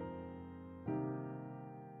mag-share?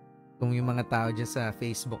 Kung yung mga tao dyan sa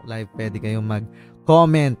Facebook Live, pwede kayong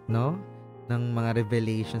mag-comment, no? Ng mga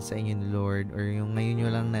revelations sa inyo ni Lord or yung ngayon nyo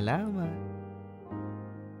lang nalaman.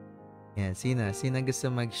 Ayan. Sino gusto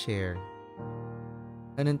mag-share?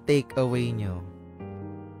 Anong take away nyo?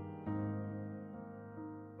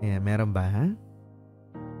 Ayan. Meron ba?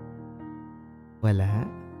 Wala?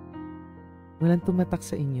 Walang tumatak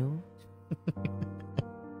sa inyo?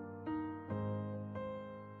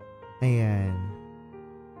 Ayan.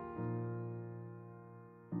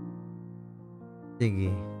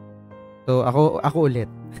 Sige. So, ako ulit.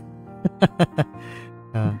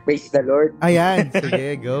 Praise the Lord. Ayan.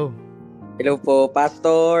 Sige, go. Hello po,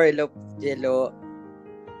 Pastor. Hello, Jello.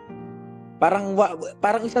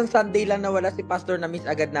 Parang isang Sunday lang nawala si Pastor, na miss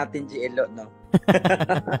agad natin, Jello, no?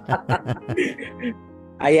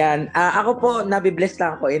 Ayan. Ako po, nabibless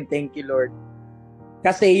lang ako and thank you, Lord.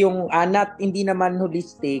 Kasi yung hindi naman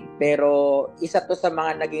holistic, pero isa to sa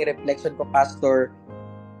mga naging reflection ko, Pastor,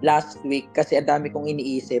 last week, kasi ang dami kong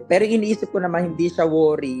iniisip. Pero iniisip ko naman, hindi siya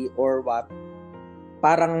worry or what.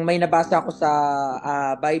 Parang may nabasa ako sa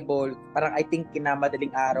Bible, parang I think kinamadaling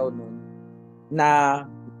araw nun, na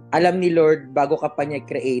alam ni Lord bago ka pa niya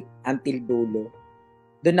create until dulo.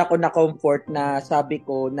 Doon ako na-comfort na sabi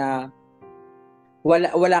ko na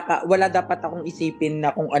wala dapat akong isipin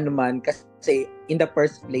na kung ano man, kasi in the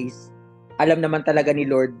first place alam naman talaga ni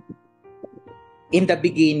Lord in the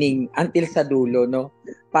beginning until sa dulo, no?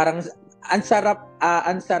 Parang ang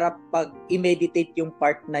sarap pag i-meditate yung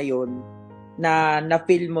part na yon na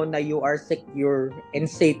na-feel mo na you are secure and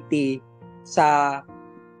safety sa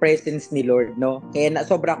presence ni Lord, no? Kaya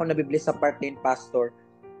sobra akong nabibless sa part na yun, Pastor.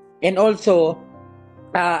 And also,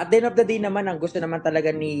 at the end of the day naman, ang gusto naman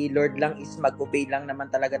talaga ni Lord lang is mag-obey lang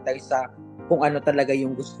naman talaga tayo sa kung ano talaga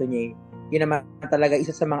yung gusto niya. Yun naman talaga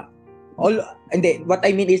isa sa mga what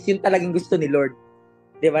I mean is yun talagang gusto ni Lord.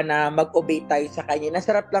 'Di ba, na mag-obey tayo sa kanya.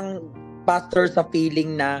 Nasarap lang, Pastor, sa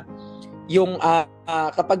feeling na yung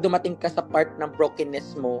kapag dumating ka sa part ng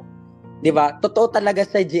brokenness mo, 'di ba? Totoo talaga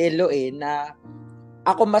sa GLO na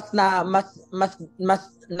ako mas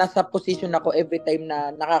nasa position ako every time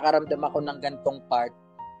na nakakaramdam ako ng gantong part.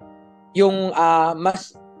 Yung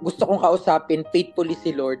mas gusto kong kausapin faithfully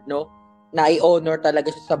si Lord, no? Na i-honor talaga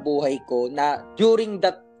siya sa buhay ko, na during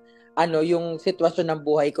that yung sitwasyon ng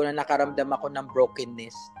buhay ko na nakaramdam ako ng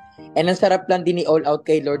brokenness. And ang sarap lang din i-all out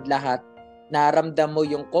kay Lord lahat. Naramdam mo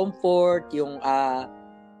yung comfort, yung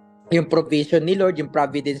provision ni Lord, yung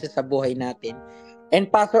providence sa buhay natin. And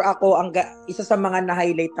Pastor, ako, isa sa mga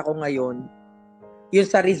na-highlight ako ngayon, yung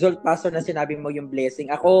sa result, Pastor, na sinabi mo yung blessing.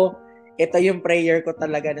 Ako, ito yung prayer ko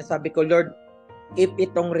talaga na sabi ko, Lord, if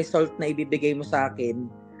itong result na ibibigay mo sa akin,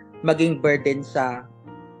 maging burden siya,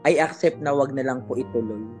 I accept na wag na lang po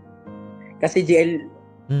ituloy. Kasi GL,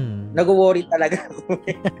 nag-worry talaga ako.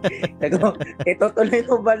 Ito tuloy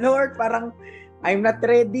ko ba, Lord? Parang, I'm not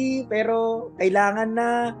ready, pero kailangan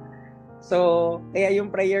na. So, kaya yung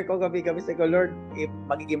prayer ko gabi-gabi sa ko, Lord, if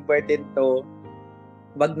magiging burden to,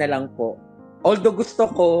 wag na lang po. Although gusto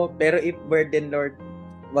ko, pero if burden, Lord,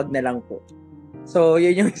 wag na lang po. So,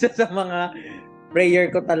 yun yung isa sa mga prayer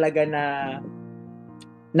ko talaga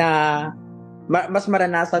na mas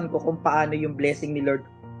maranasan ko kung paano yung blessing ni Lord,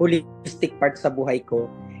 holistic part sa buhay ko.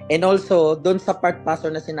 And also, doon sa part, Pastor,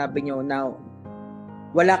 na sinabi nyo, now,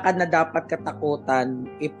 wala ka na dapat katakutan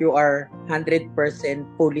if you are 100%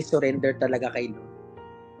 fully surrender talaga kay Lord.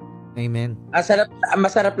 Amen.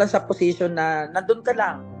 Masarap lang sa position na nandun ka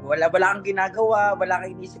lang. Wala kang ginagawa, wala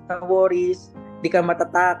kang inisip na worries, di ka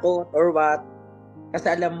matatakot or what. Kasi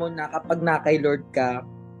alam mo na kapag na kay Lord ka,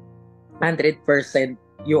 100%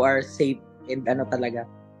 you are safe and talaga.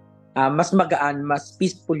 Mas magaan, mas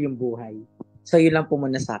peaceful yung buhay. So, yun lang po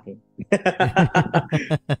muna sa akin.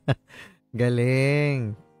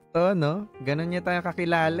 Galing. To, no? Ganun niya tayo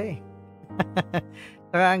kakilala eh.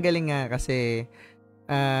 Saka ang galing nga kasi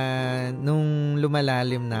nung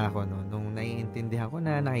lumalalim na ako, no? Nung naiintindihan ko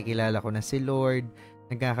na, nakikilala ko na si Lord,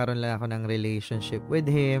 nagkakaroon lang ako ng relationship with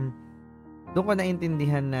Him, doon ko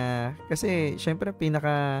naintindihan na, kasi syempre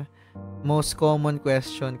pinaka most common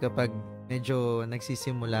question kapag medyo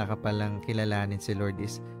nagsisimula ka palang kilalanin si Lord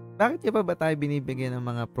is, bakit pa ba tayo binibigyan ng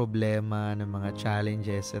mga problema, ng mga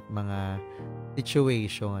challenges at mga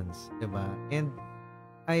situations, diba? And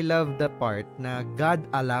I love the part na God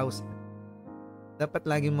allows it. Dapat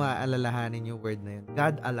laging maaalalahanin yung word na yun.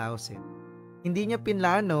 God allows it. Hindi niya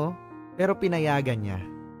pinlano, pero pinayagan niya.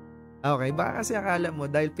 Okay, baka kasi akala mo,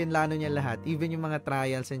 dahil pinlano niya lahat, even yung mga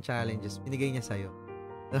trials and challenges, binigay niya sa'yo.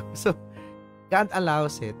 So, God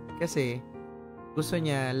allows it kasi gusto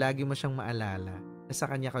niya lagi mo siyang maalala. Sa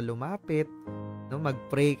kanya ka lumapit, no,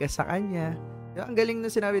 mag-pray ka sa kanya. Ang galing na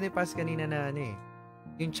sinabi ni Paz kanina na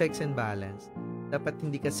yung checks and balance. Dapat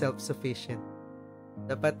hindi ka self-sufficient.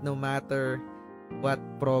 Dapat no matter what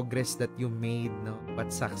progress that you made, no,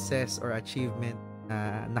 what success or achievement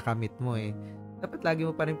na nakamit mo dapat lagi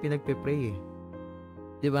mo pa rin pinagpe-pray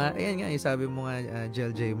 'Di ba? Ayan nga, sabi mo nga Jel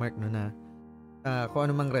J. Mark no na kung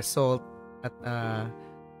ano mang result at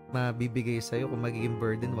mabibigay sa iyo, kung magiging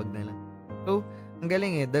burden, wag na lang. So, ang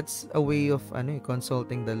galing that's a way of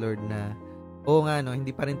consulting the Lord na nga no, hindi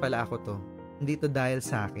pa rin pala ako to. Hindi to dahil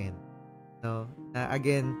sa akin. No?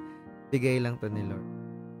 Again, bigay lang to ni Lord.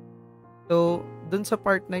 So, dun sa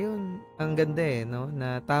part na yun, ang ganda no?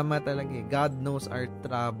 Na tama talaga God knows our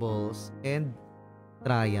troubles and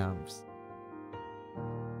triumphs.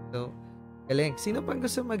 So, galing. Sino pang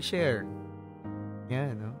gusto mag-share?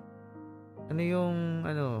 Yan, no? Ano yung,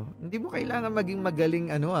 hindi mo kailangan maging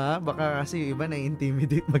magaling, baka kasi yung iba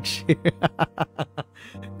na-intimidate mag-share.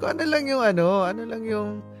 Kung ano lang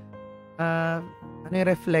yung, yung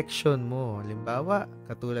reflection mo. Halimbawa,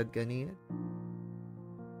 katulad kanina,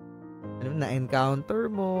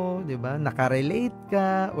 na-encounter mo, di ba? Nakarelate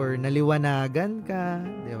ka, or naliwanagan ka,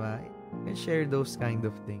 di ba? You can share those kind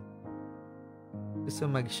of things.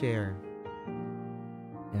 Gusto mag-share.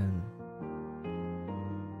 Yan.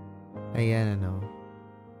 Ayan,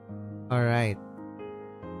 Alright.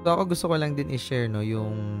 So, ako gusto ko lang din i-share,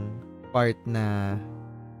 yung part na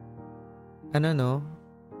ano no,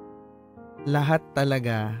 lahat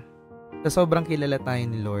talaga, sa sobrang kilala tayo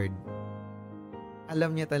ni Lord,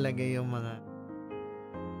 alam niya talaga yung mga,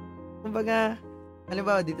 kumbaga,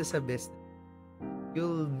 halimbawa dito sa business,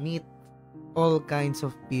 you'll meet all kinds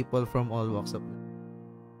of people from all walks of life.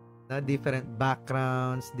 Na different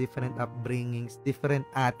backgrounds, different upbringings, different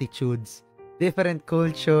attitudes, different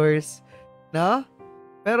cultures, no?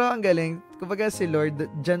 Pero ang galing, kumbaga si Lord,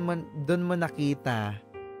 doon mo nakita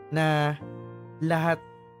na lahat,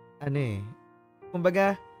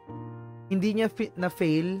 kumbaga, hindi niya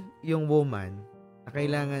na-fail yung woman na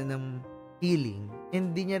kailangan ng healing.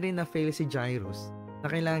 Hindi niya rin na-fail si Jairus na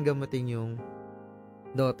kailangan gamutin yung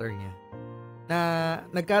daughter niya. Na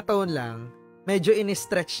nagkataon lang, medyo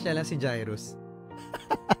in-stretch niya lang si Jairus.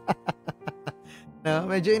 No?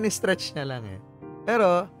 Medyo in-stretch niya lang eh.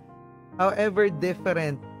 Pero, however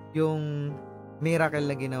different yung miracle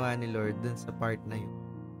na ginawa ni Lord dun sa part na yun,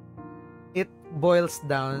 it boils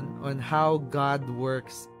down on how God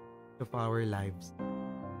works of our lives.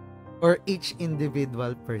 Or each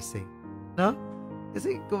individual per se. No?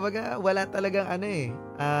 Kasi, kumbaga, wala talagang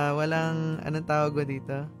walang, anong tawag ko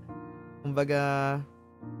dito? Kumbaga,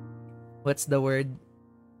 what's the word?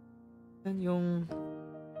 Yung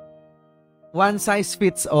one size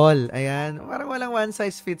fits all. Ayan. Parang walang one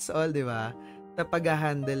size fits all, di ba? Sa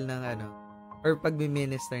pag-handle ng or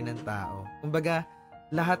pag-minister ng tao. Kumbaga,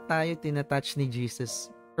 lahat tayo tinatouch ni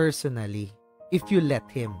Jesus personally if you let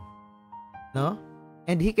Him. No?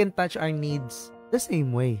 And He can touch our needs the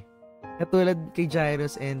same way. Katulad kay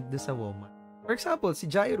Jairus and sa woman. For example, si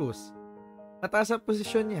Jairus, mataas ang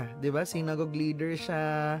posisyon niya, di ba? Synagogue leader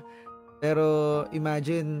siya. Pero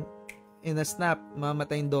imagine, in a snap,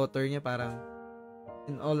 mamatay yung daughter niya, parang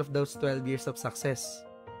in all of those 12 years of success,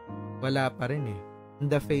 wala pa rin eh.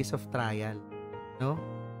 In the face of trial. No?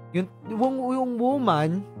 Yung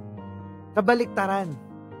woman, kabaliktaran.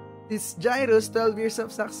 This Jairus, 12 years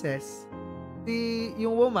of success.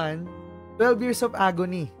 Yung woman, 12 years of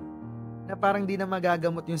agony. Na parang di na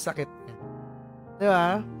magagamot yung sakit niya. Di ba?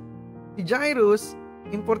 Si Jairus,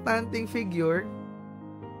 importanteng figure,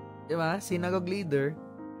 di ba? Synagogue leader.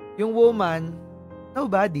 Yung woman,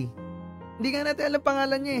 nobody. Hindi nga natin alam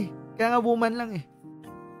pangalan niya eh. Kaya nga woman lang eh.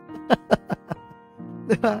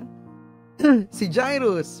 Di ba? Si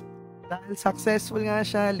Jairus, dahil successful nga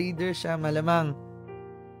siya, leader siya, malamang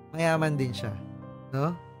mayaman din siya.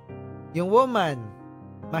 No? Yung woman,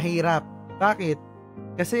 mahirap. Bakit?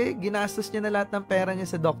 Kasi ginastos niya na lahat ng pera niya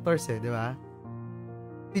sa doctors eh, di ba?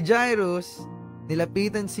 Si Jairus,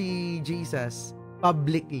 nilapitan si Jesus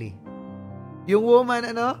publicly. Yung woman,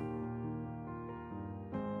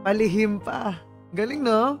 palihim pa. Galing,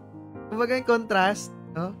 no? Kumbaga yung contrast,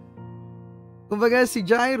 no? Kumbaga si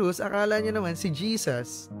Jairus, akala niya naman si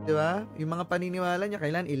Jesus, di ba? Yung mga paniniwala niya,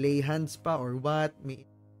 kailan i-lay hands pa or what, may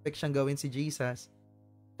expect siyang gawin si Jesus.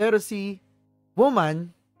 Pero si woman,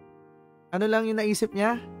 ano lang yung naisip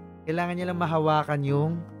niya? Kailangan niya lang mahawakan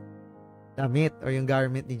yung damit or yung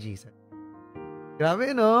garment ni Jesus.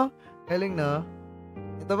 Grabe, no? Galing, no?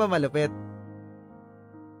 Ito pa malupit.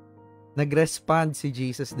 Nag-respond si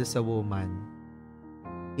Jesus do sa woman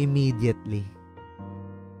immediately.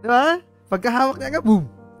 Diba? Pagkahawak niya, boom!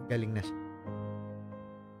 Galing na siya.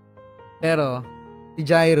 Pero, si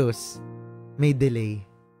Jairus, may delay.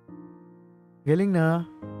 Galing na.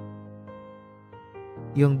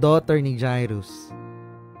 Yung daughter ni Jairus,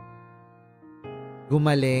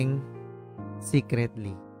 gumaling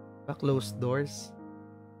secretly. Pa-closed doors.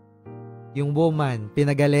 Yung woman,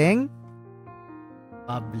 pinagaling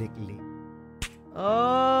publicly.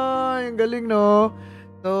 Oh, yung galing, no?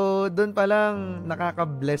 So, doon pa lang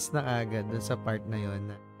nakaka-bless na agad doon sa part na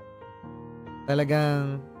yon.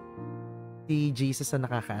 Talagang si Jesus ang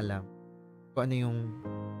nakakaalam kung ano yung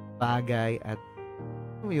bagay at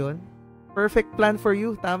yun, perfect plan for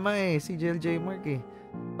you. Tama eh, si JLJ Mark eh.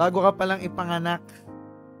 Bago ka palang ipanganak,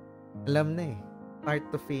 alam na eh. Start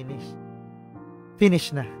to finish.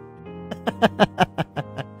 Finish na.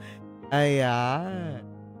 Ayan.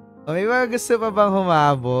 O, may mga gusto pa bang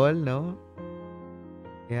humabol, no?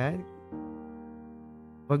 Yan.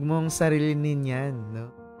 Huwag mong sarilinin yan, no?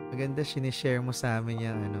 Maganda, sinishare mo sa amin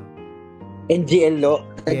yung NGL Lo,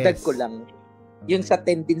 dagdag Yes. ko lang. Yung sa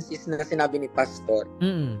tendencies na sinabi ni Pastor,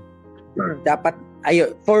 dapat,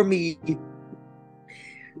 for me,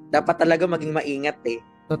 dapat talaga maging maingat eh.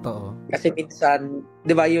 Totoo. Kasi minsan,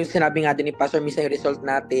 di ba yung sinabi nga din ni Pastor, minsan yung result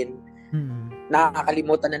natin,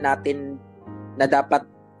 nakakalimutan na natin na dapat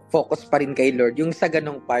focus pa rin kay Lord. Yung sa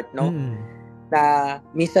ganong part, no? Na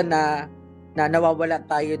minsan na nawawala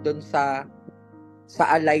tayo dun sa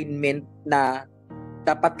alignment na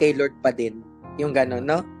dapat kay Lord pa din. Yung ganon,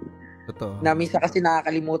 no? Totoo. Na minsan kasi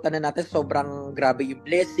nakakalimutan na natin sobrang grabe yung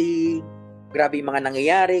blessing, grabe yung mga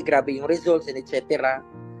nangyayari, grabe yung results, and etc.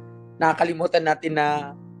 Nakakalimutan natin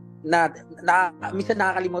na minsan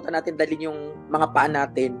nakakalimutan natin dalhin yung mga paa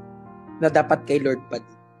natin na dapat kay Lord pa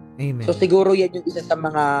din. Amen. So siguro yan yung isa sa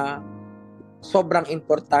mga sobrang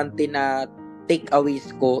importante na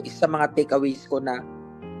takeaways ko, isa sa mga takeaways ko na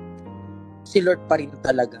si Lord pa rin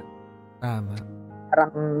talaga. Tama.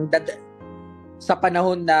 Parang sa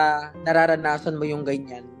panahon na nararanasan mo yung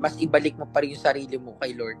ganyan, mas ibalik mo pa rin yung sarili mo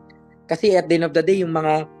kay Lord. Kasi at the end of the day, yung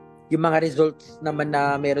mga results naman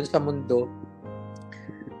na meron sa mundo,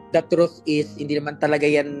 the truth is, hindi naman talaga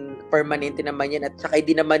yan permanente naman yan. At saka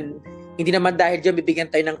hindi naman dahil dyan bibigyan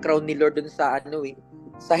tayo ng crown ni Lord dun sa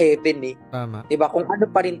sa heaven eh. Tama. Diba? Kung ano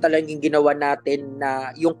pa rin talaga yung ginawa natin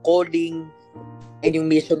na yung calling and yung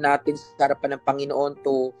mission natin sa harapan ng Panginoon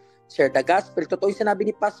to share the gospel. Totoo yung sinabi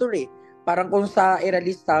ni Pastor eh. Parang kung sa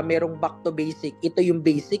Eralista, merong back to basic. Ito yung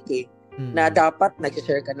basic eh. Na dapat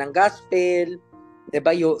nag-share ka ng gospel.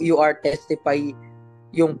 Diba? You are testify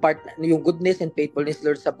yung goodness and faithfulness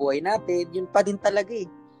Lord sa buhay natin. Yun pa din talaga eh.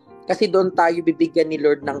 Kasi doon tayo bibigyan ni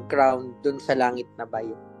Lord ng crown doon sa langit na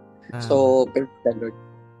bayan. So, praise the Lord.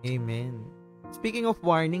 Amen. Speaking of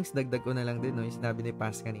warnings, dagdag ko na lang din, no, yung sinabi ni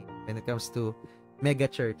Pas kanina when it comes to mega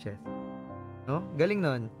churches. No? Galing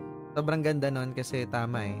nun. Sobrang ganda nun kasi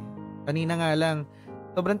tama eh. Kanina nga lang,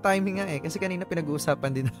 sobrang timing nga eh. Kasi kanina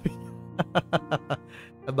pinag-uusapan din namin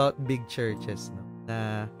about big churches. No?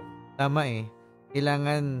 Na tama eh.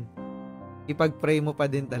 Kailangan ipag-pray mo pa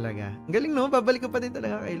din talaga. Ang galing no? Babalik ko pa din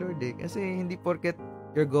talaga kay Lord eh. Kasi hindi porket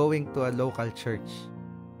you're going to a local church.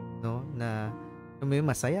 No? Na may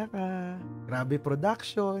masaya ka, grabe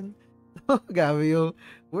production, no? Grabe yung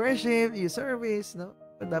worship, yung service, no?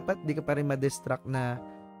 Dapat di ka pa rin ma-distract na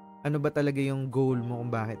ano ba talaga yung goal mo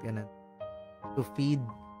kung bakit ka na to feed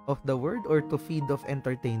of the word or to feed of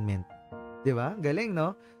entertainment. Di ba? Galing,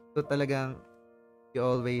 no? So talagang you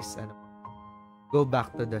always go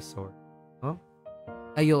back to the source. No?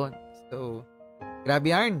 Ayun. So,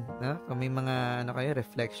 grabe yarn. No? Kung may mga kayo,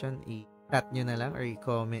 reflection, i-chat nyo na lang or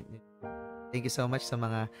i-comment nyo. Thank you so much sa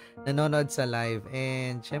mga nanonood sa live.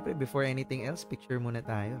 And syempre, before anything else, picture muna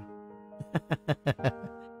tayo.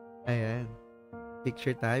 Ayan.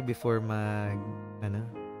 Picture tayo before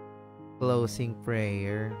closing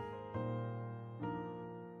prayer.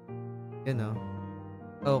 You know.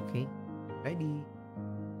 Okay. Ready.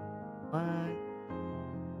 1.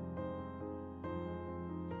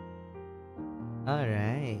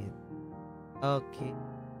 Alright. Okay.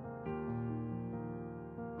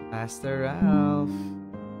 Pastor Ralph,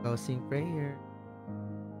 closing prayer.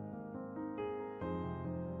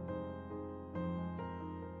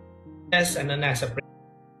 Yes, sa prayer.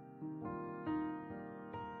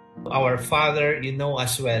 Our Father, you know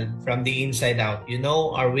us well from the inside out. You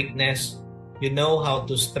know our weakness. You know how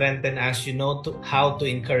to strengthen us. You know how to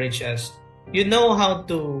encourage us. You know how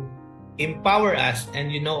to empower us.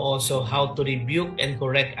 And you know also how to rebuke and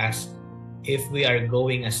correct us if we are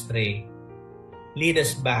going astray. Lead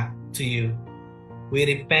us back to you. We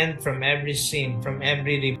repent from every sin, from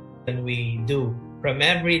every rebellion we do, from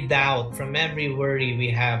every doubt, from every worry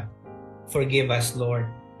we have. Forgive us,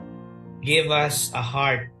 Lord. Give us a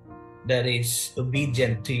heart that is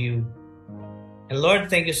obedient to you. And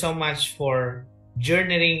Lord, thank you so much for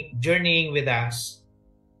journeying with us.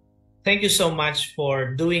 Thank you so much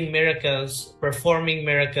for doing miracles, performing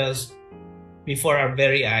miracles before our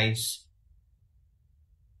very eyes.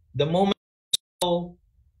 The moment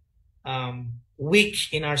weak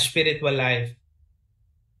in our spiritual life,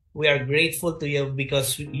 we are grateful to you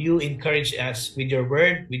because you encourage us with your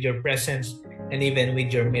word, with your presence, and even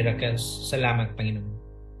with your miracles. Salamat, Panginoon.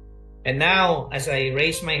 And now, as I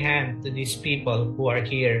raise my hand to these people who are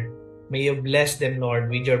here, may you bless them, Lord,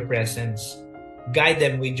 with your presence. Guide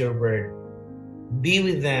them with your word. Be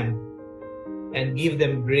with them and give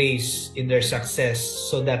them grace in their success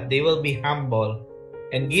so that they will be humble,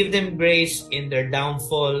 and give them grace in their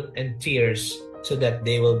downfall and tears so that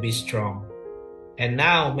they will be strong. And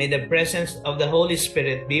now, may the presence of the Holy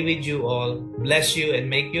Spirit be with you all, bless you and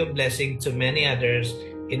make you a blessing to many others.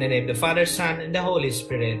 In the name of the Father, Son, and the Holy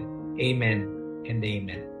Spirit. Amen and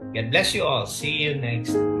amen. God bless you all. See you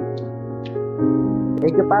next.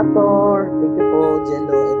 Thank you, Pastor. Thank you po,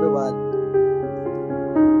 Jello, everyone.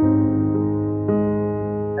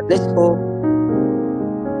 God bless po.